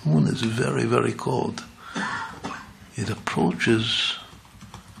moon is very, very cold. It approaches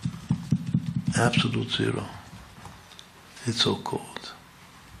absolute zero. It's so cold.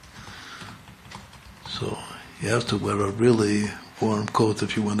 So you have to wear a really warm coat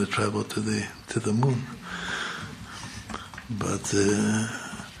if you want to travel to the moon. But there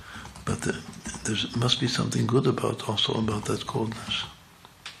must be something good about that coldness.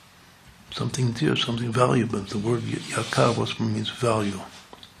 something dear, something valuable. The word yakar means value.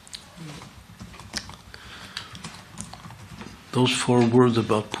 Those 4 words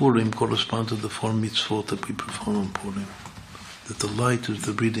about Purim correspond to the 4 mitzvot that we perform on Purim. That the light is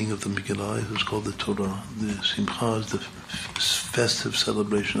the reading of the Megillah, it's called the Torah. The Simcha is the festive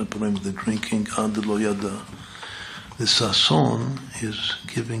celebration of Purim, the drinking, Ad Lo Yada. The Sason is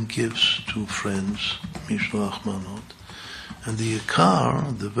giving gifts to friends, Mishloach Manot. And the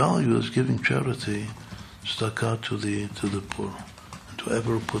Yakar, the value, is giving charity, tzedakah to the poor, and to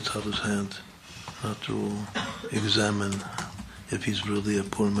whoever puts out his hand, not to examine if he's really a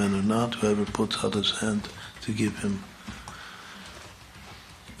poor man or not, whoever puts out his hand to give him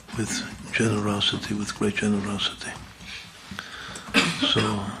with generosity, with great generosity.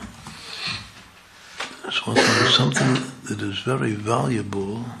 So there's something that is very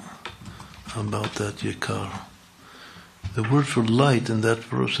valuable about that Yakar. The word for light in that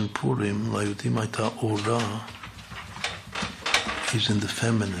verse in Purim, Layudim Aita Ora, is in the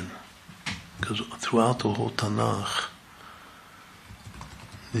feminine. Because throughout the whole Tanakh,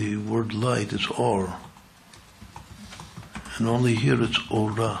 the word light is Or. And only here it's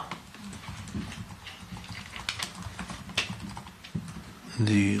Ora.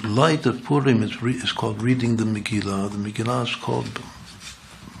 The light of Purim is called reading the Megillah. The Megillah is called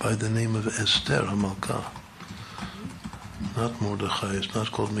by the name of Esther HaMalkah. Not Mordechai. It's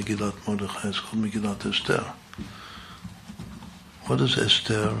not called Megillat Mordechai. It's called Megillat Esther. What does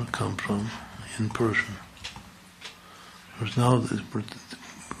Esther come from in Persian? Because now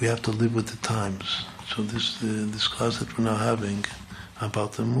we have to live with the times. So this class that we're now having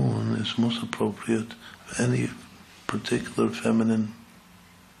about the moon is most appropriate for any particular feminine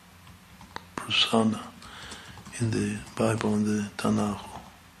persona in the Bible, in the Tanakh.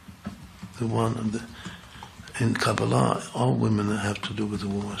 The one of the in Kabbalah, all women have to do with the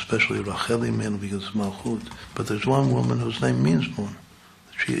moon, especially Rachel men because of Malchut. But there's one woman whose name means moon.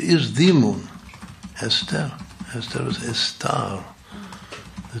 She is the moon, Esther. Esther is Estar.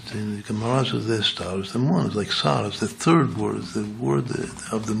 In the Gemara says the Estar is the moon. It's like Sar. It's the third word. It's the word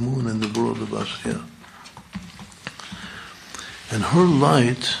of the moon in the world of Asya. And her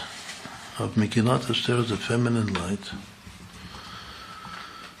light of Megillat Esther is a feminine light.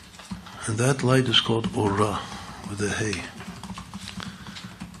 And that light is called Ora, with a Hey.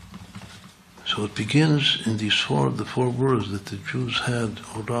 So it begins in the four words that the Jews had,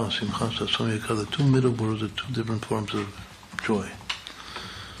 Ora, Simcha, Sason, Yakar, the 2 middle words are 2 different forms of joy.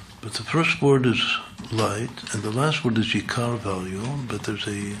 But the first word is light, and the last word is Yikar, value, but there's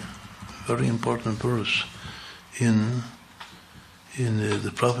a very important verse in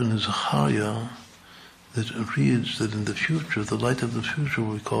the prophet in Zechariah that reads that in the future, the light of the future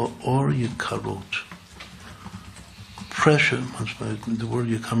we call Or Yikarot. Precious, the word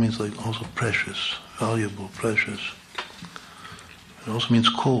Yikar means like also precious, valuable, precious. It also means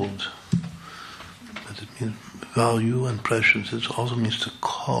cold. But it means value and precious. It also means to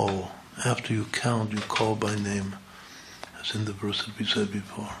call. After you count, you call by name, as in the verse that we said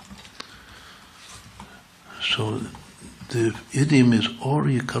before. So the idiom is Or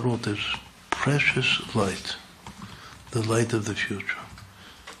Yikarot, is precious light, the light of the future.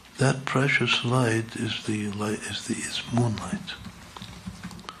 That precious light is is moonlight,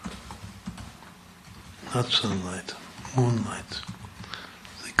 not sunlight. Moonlight,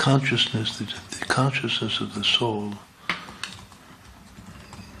 the consciousness of the soul,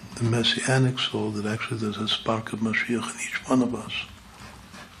 the messianic soul that actually there's a spark of Mashiach in each one of us.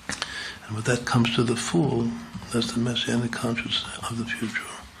 And when that comes to the full, that's the messianic consciousness of the future.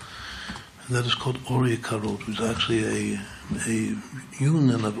 That is called Or Yikarot, which is actually a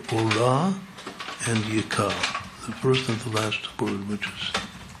union of Ora and Yikar, the first and the last word, which is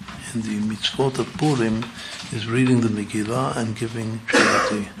in the mitzvot of Purim, is reading the Megillah and giving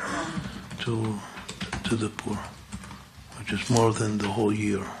charity to the poor, which is more than the whole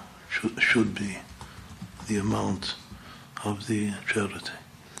year should be the amount of the charity.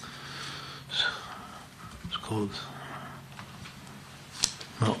 So it's called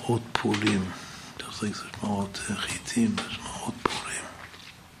Ma'ot Purim, just like there's Ma'ot Chitim, there's Ma'ot Purim.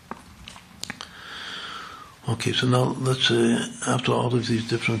 Okay, so now let's after all of these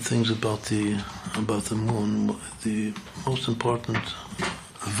different things about the moon, the most important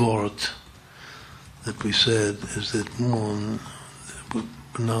word that we said is that moon.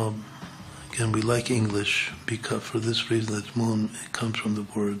 Now, again, we like English because for this reason that moon comes from the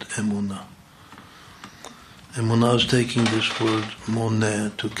word emunah. Emunah is taking this word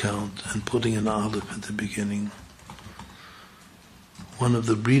moneh to count and putting an aleph at the beginning. One of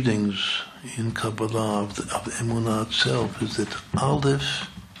the readings in Kabbalah of Emunah itself is that aleph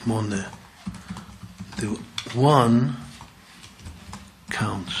moneh. the one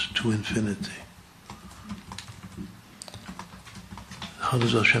counts to infinity. How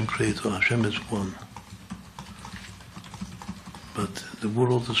does Hashem create? Well, Hashem is one. But the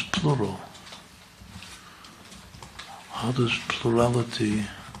world is plural. How does plurality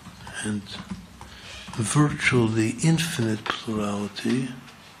and virtually infinite plurality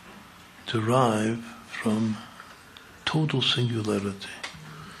derive from total singularity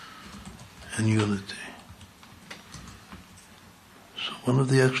and unity? So one of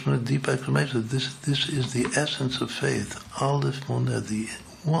the deep explanations, this is the essence of faith. Aleph Moneh, the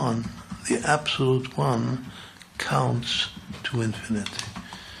one, the absolute one, counts to infinity.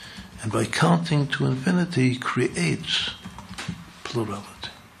 And by counting to infinity, creates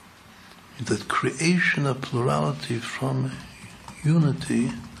plurality. That creation of plurality from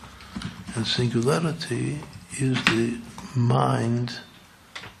unity and singularity is the mind,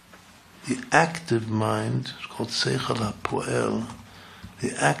 the active mind. It's called Seichel HaPoel,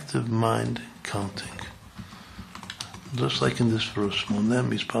 the active mind counting. Just like in this verse, Monem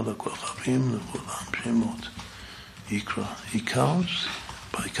Mispad HaKochavim L'Cholam Shemot Yikra. He counts.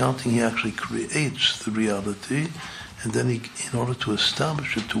 By counting, he actually creates the reality, and then he, in order to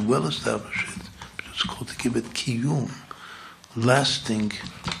establish it, to well establish it, it's called to give it kiyum, lasting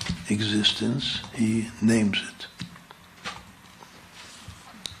existence, he names it.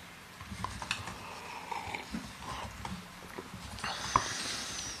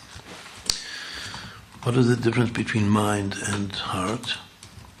 What is the difference between mind and heart?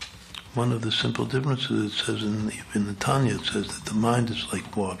 One of the simple differences, it says in the Tanya, it says that the mind is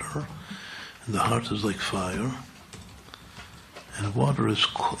like water, and the heart is like fire. And water is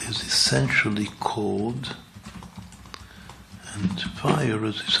essentially cold, and fire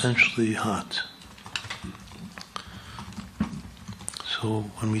is essentially hot.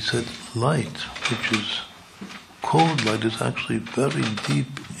 So when we said light, which is cold light, is actually very deep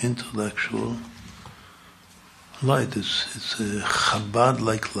intellectual light. It's a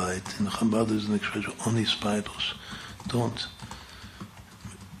Chabad-like light. In Chabad there's an expression, oni spaidos.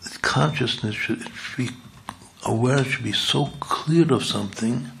 Consciousness should be aware, should be so clear of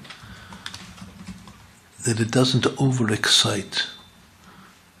something that it doesn't overexcite.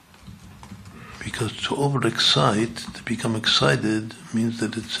 Because to overexcite, to become excited, means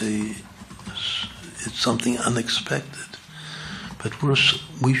that it's something unexpected. But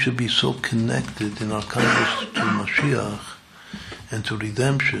we should be so connected in our consciousness to Mashiach and to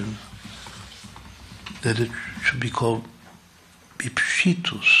redemption that it should be called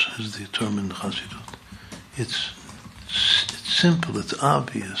bipshitus, is the term in Chassidut. It's simple, it's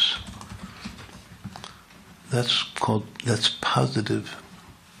obvious. That's positive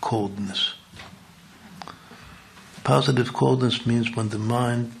coldness. Positive coldness means when the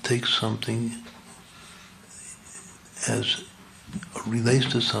mind takes something relates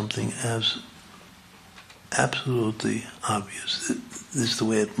to something as absolutely obvious. This is the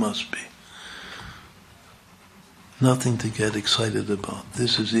way it must be. Nothing to get excited about.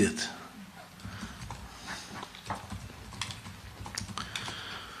 This is it.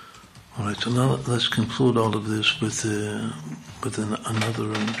 All right, so now let's conclude all of this with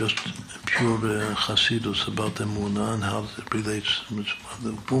another just pure Chassidus about the Emunah and how it relates.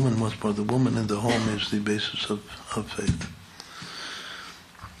 The woman in the home is the basis of faith.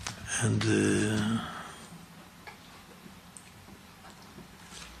 And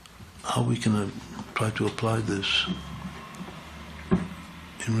how we can try to apply this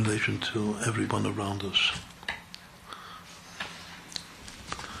in relation to everyone around us.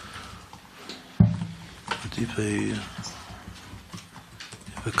 But if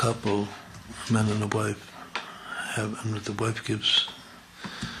a couple, a man and a wife, and the wife gives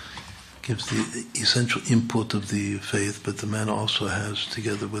the essential input of the faith, but the man also has,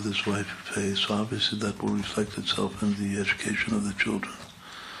 together with his wife, faith. So obviously that will reflect itself in the education of the children.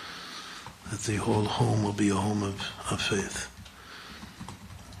 That the whole home will be a home of faith.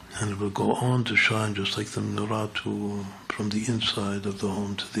 And it will go on to shine just like the menorah from the inside of the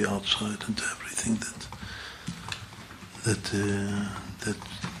home to the outside and to everything that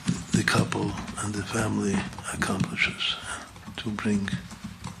the couple and the family accomplishes to bring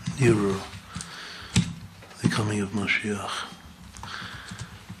nearer the coming of Mashiach.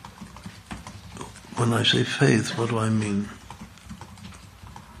 When I say faith, what do I mean?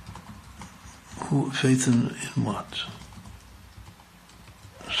 Faith in what?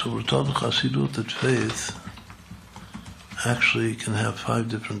 So we're taught in Chassidut that faith actually can have 5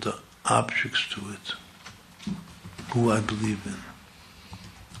 different objects to it. Who I believe in.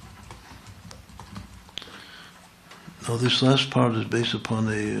 Now this last part is based upon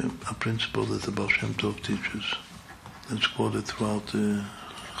a principle that the Baal Shem Tov teaches. It's quoted throughout the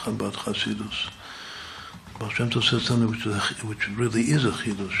Chabad Chasidus. Baal Shem Tov says something which really is a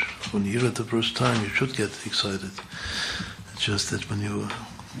chidush. When you hear it the first time, you should get excited. It's just that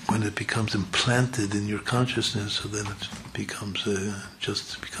when it becomes implanted in your consciousness, so then it becomes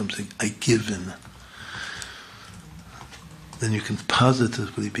a given. Then you can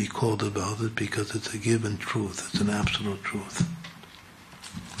positively be called about it because it's a given truth. It's an absolute truth.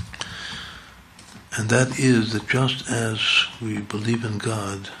 And that is that just as we believe in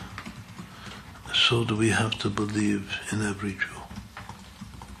God, so do we have to believe in every Jew.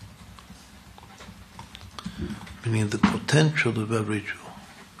 Meaning the potential of every Jew.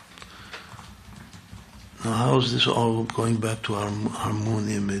 Now how is this all going back to our moon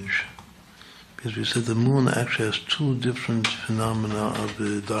image? Because we said the moon actually has two different phenomena of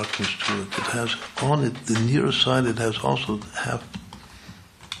darkness to it. It has on it, the near side, it has also half,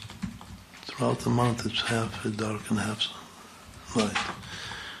 throughout the month it's half dark and half light.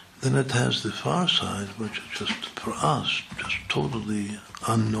 Then it has the far side, which is just, for us, just totally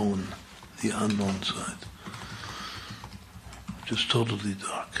unknown, the unknown side. Just totally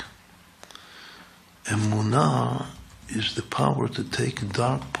dark. Emunah is the power to take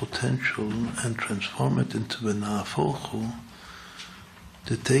dark potential and transform it into a na'afochu,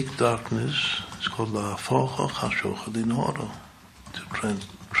 to take darkness, it's called la'afochu chashocha linoro, to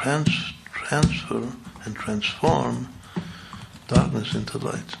transfer and transform darkness into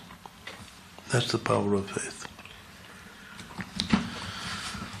light. That's the power of faith.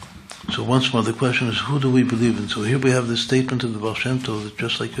 So once more, the question is, who do we believe in? So here we have this statement of the Baal Shem Tov that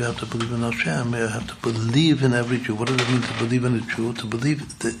just like you have to believe in Hashem, you have to believe in every Jew. What does it mean to believe in a Jew? To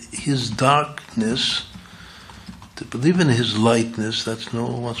believe that his darkness, to believe in his lightness, that's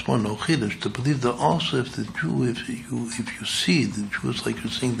once more, no chiddush. To believe that also if the Jew, if you see the Jew, it's like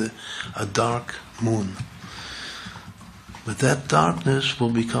you're seeing a dark moon. But that darkness will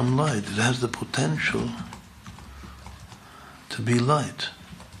become light. It has the potential to be light.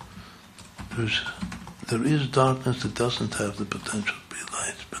 There is darkness that doesn't have the potential to be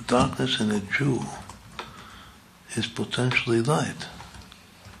light. But darkness in a Jew is potentially light.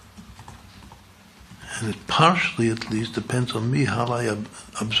 And it partially, at least, depends on me, how I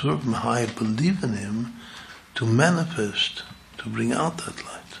observe him, how I believe in him, to manifest, to bring out that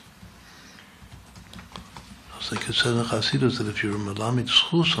light. It's like it said in Chassidus that if you're a malamid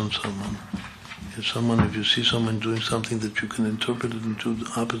schus on someone, if you see someone doing something that you can interpret it in two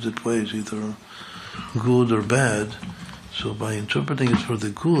opposite ways, either good or bad, so by interpreting it for the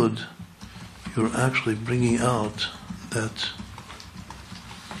good, you're actually bringing out that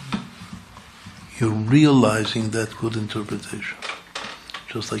you're realizing that good interpretation.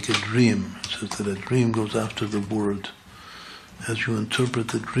 Just like a dream. It says that a dream goes after the word. As you interpret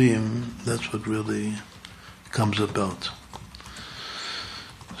the dream, that's what really comes about.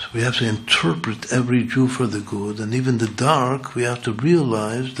 So we have to interpret every Jew for the good, and even the dark, we have to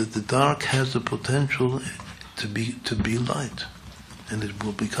realize that the dark has the potential to be light. And it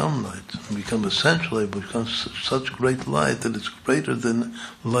will become light, and become essential light, become such great light that it's greater than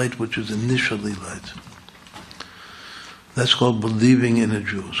light which is initially light. That's called believing in a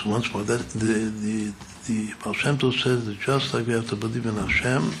Jew. So once more, that the Baal Shem Tov says that just like we have to believe in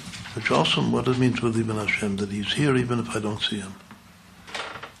Hashem, which also, what does it mean to believe in Hashem? That He's here even if I don't see Him.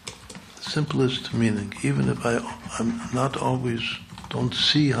 The simplest meaning, even if I'm not always, don't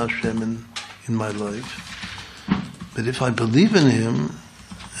see Hashem in my life, but if I believe in Him,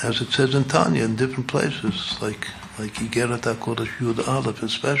 as it says in Tanya, in different places, like Igeret HaKodesh Yud Aleph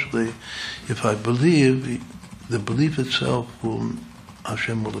especially, if I believe, the belief itself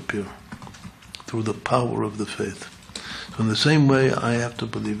Hashem will appear through the power of the faith. So in the same way, I have to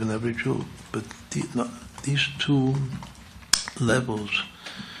believe in every Jew. But these two levels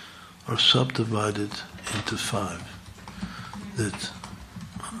are subdivided into 5. That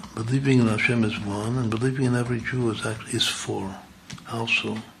believing in Hashem is 1, and believing in every Jew is 4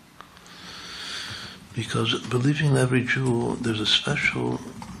 also. Because believing in every Jew, there's a special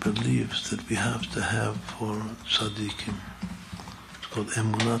belief that we have to have for tzaddikim. It's called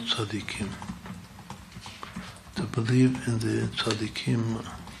emunat tzaddikim. To believe in the tzaddikim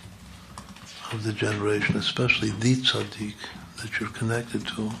of the generation, especially the tzaddik that you're connected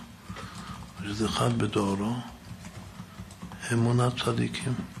to, which is the Chad B'Doro, emunat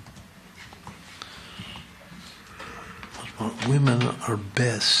tzaddikim. Women are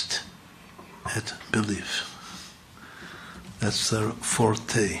best at belief. That's their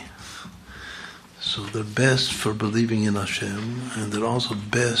forte. So they're best for believing in Hashem, and they're also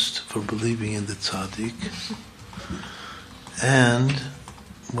best for believing in the tzaddik. And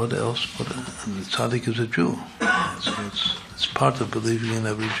what else? And the tzaddik is a Jew. So it's part of believing in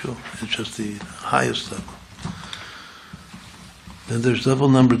every Jew. It's just the highest level. Then there's level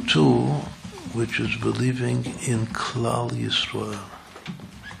number 2, which is believing in Klal Yisrael,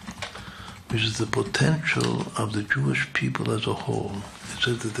 which is the potential of the Jewish people as a whole. It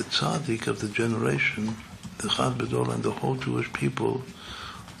says that the tzaddik of the generation, the Chad B'Dor, and the whole Jewish people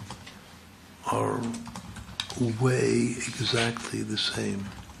are way exactly the same.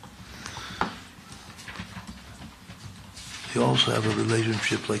 They also have a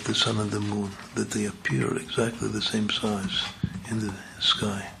relationship like the sun and the moon, that they appear exactly the same size in the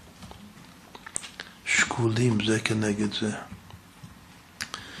sky. Shkulim zeh keneged zeh.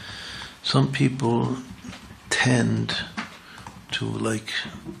 Some people tend to, like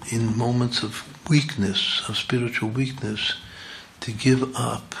in moments of weakness, of spiritual weakness, to give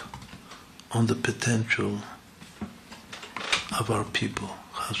up on the potential of our people,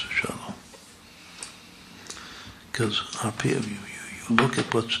 chas v'shalom. Because our people, you look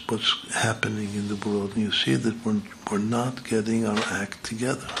at what's happening in the world, and you see that we're not getting our act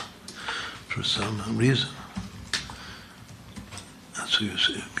together for some reason. And so you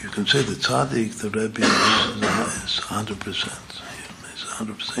can say the tzaddik, the Rebbe, is 100%. He's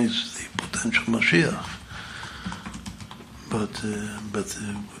 100%. He's the potential Mashiach. But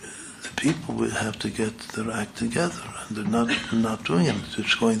the people will have to get their act together, and they're not doing it.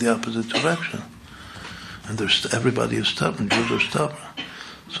 It's going the opposite direction. And everybody is stubborn. Jews are stubborn.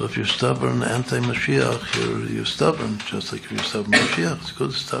 So if you're stubborn, anti-Mashiach, you're stubborn. Just like if you're stubborn, Mashiach, it's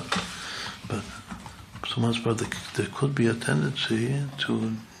good stuff. But so much more, there could be a tendency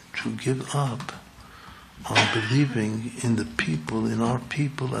to give up on believing in the people, in our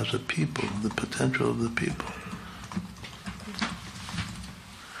people as a people, the potential of the people.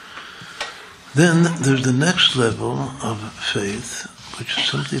 Then there's the next level of faith, which is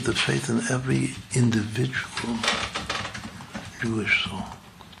simply the faith in every individual Jewish soul.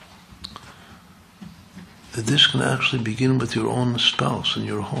 That this can actually begin with your own spouse in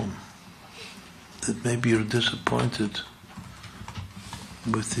your home. That maybe you're disappointed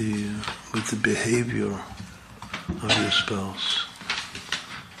with the behavior of your spouse.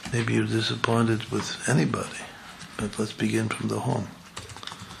 Maybe you're disappointed with anybody, but let's begin from the home.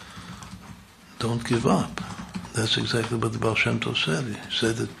 Don't give up. That's exactly what the Baal Shem Tov said. He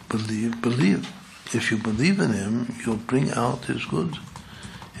said that believe. If you believe in him, you'll bring out his good,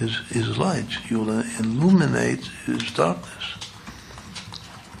 his light. You'll illuminate his darkness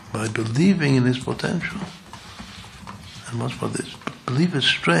by believing in his potential. And much more this, believe his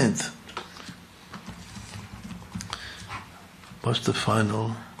strength. What's the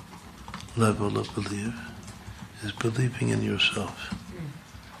final level of belief? Is believing in yourself.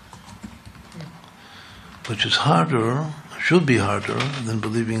 Which is harder, should be harder, than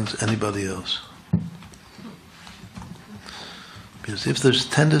believing in anybody else. Because if there's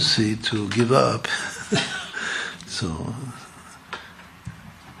tendency to give up, so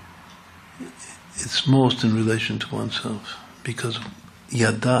it's most in relation to oneself. Because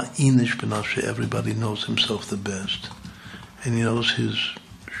yada inish benafshe, everybody knows himself the best. And he knows his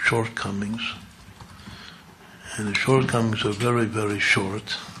shortcomings. And the shortcomings are very, very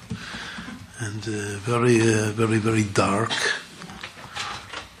short. And very, very, very dark.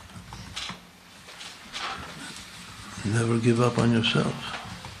 Never give up on yourself.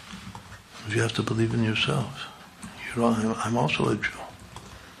 You have to believe in yourself. I'm also a Jew.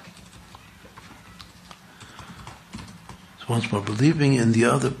 So once more, believing in the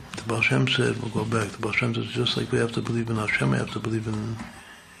other, the Baal Shem said, we'll go back, the Baal Shem said, just like we have to believe in Hashem, we have to believe in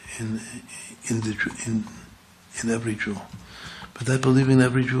every Jew. But that believing in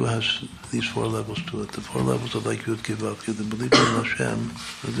every Jew has these 4 levels to it. The 4 levels are like Yud Kivav. The believing in Hashem,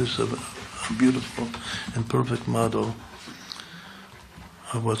 this is a beautiful and perfect model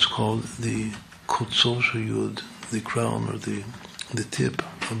of what's called the Kutzol Yud, the crown or the tip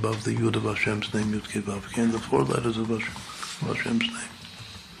above the Yud of Hashem's name, Yud Kivav. Again, the 4 letters of Hashem's name.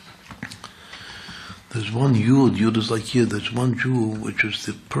 There's one Yud is like Yid. There's one Jew which is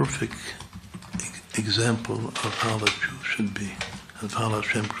the perfect example of how a Jew should be, of how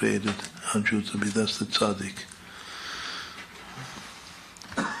Hashem created a Jew to be. That's the tzaddik.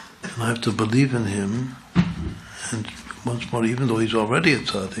 And I have to believe in him, and once more, even though he's already a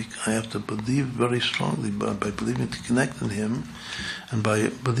tzaddik, I have to believe very strongly by believing, to connect in him, and by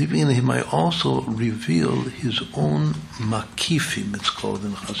believing in him, I also reveal his own makifim, it's called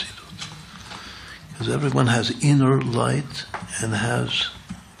in Chassidut. Because everyone has inner light and has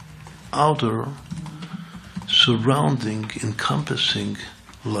outer, surrounding, encompassing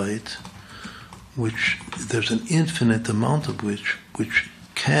light, which there's an infinite amount of which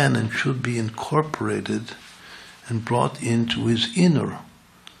can and should be incorporated and brought into his inner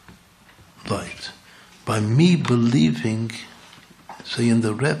light. By me believing, say in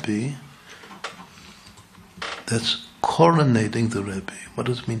the Rebbe, that's coronating the Rebbe. What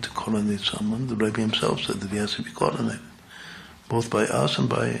does it mean to coronate someone? The Rebbe himself said that he has to be coronated, both by us and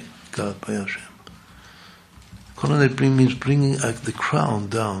by God, by Hashem. Coronate means bringing the crown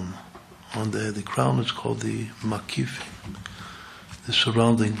down on the head. The crown is called the makifim, the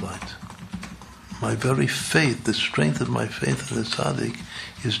surrounding light. My very faith, the strength of my faith in the tzaddik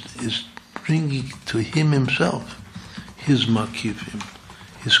is bringing to him himself his makifim,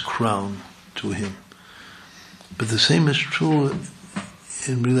 his crown to him. But the same is true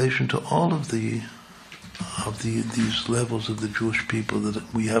in relation to all of these levels of the Jewish people that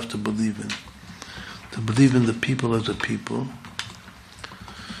we have to believe in. To believe in the people as a people,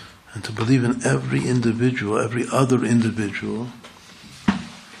 and to believe in every individual, every other individual,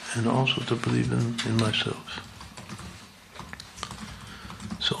 and also to believe in myself.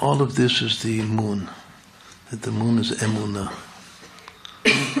 So all of this is the moon. That the moon is emunah,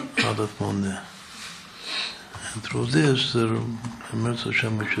 Aleph Moneh. And through this,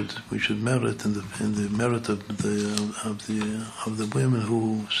 we should merit in the merit of the women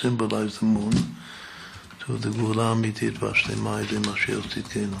who symbolize the moon, to the Gula Amitit Vashlema Yedei Mashiach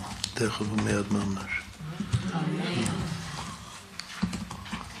Tzidkenu, Techav U'Me'ad Mamash.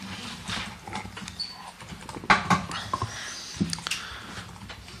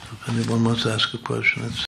 If anyone wants to ask a question, it's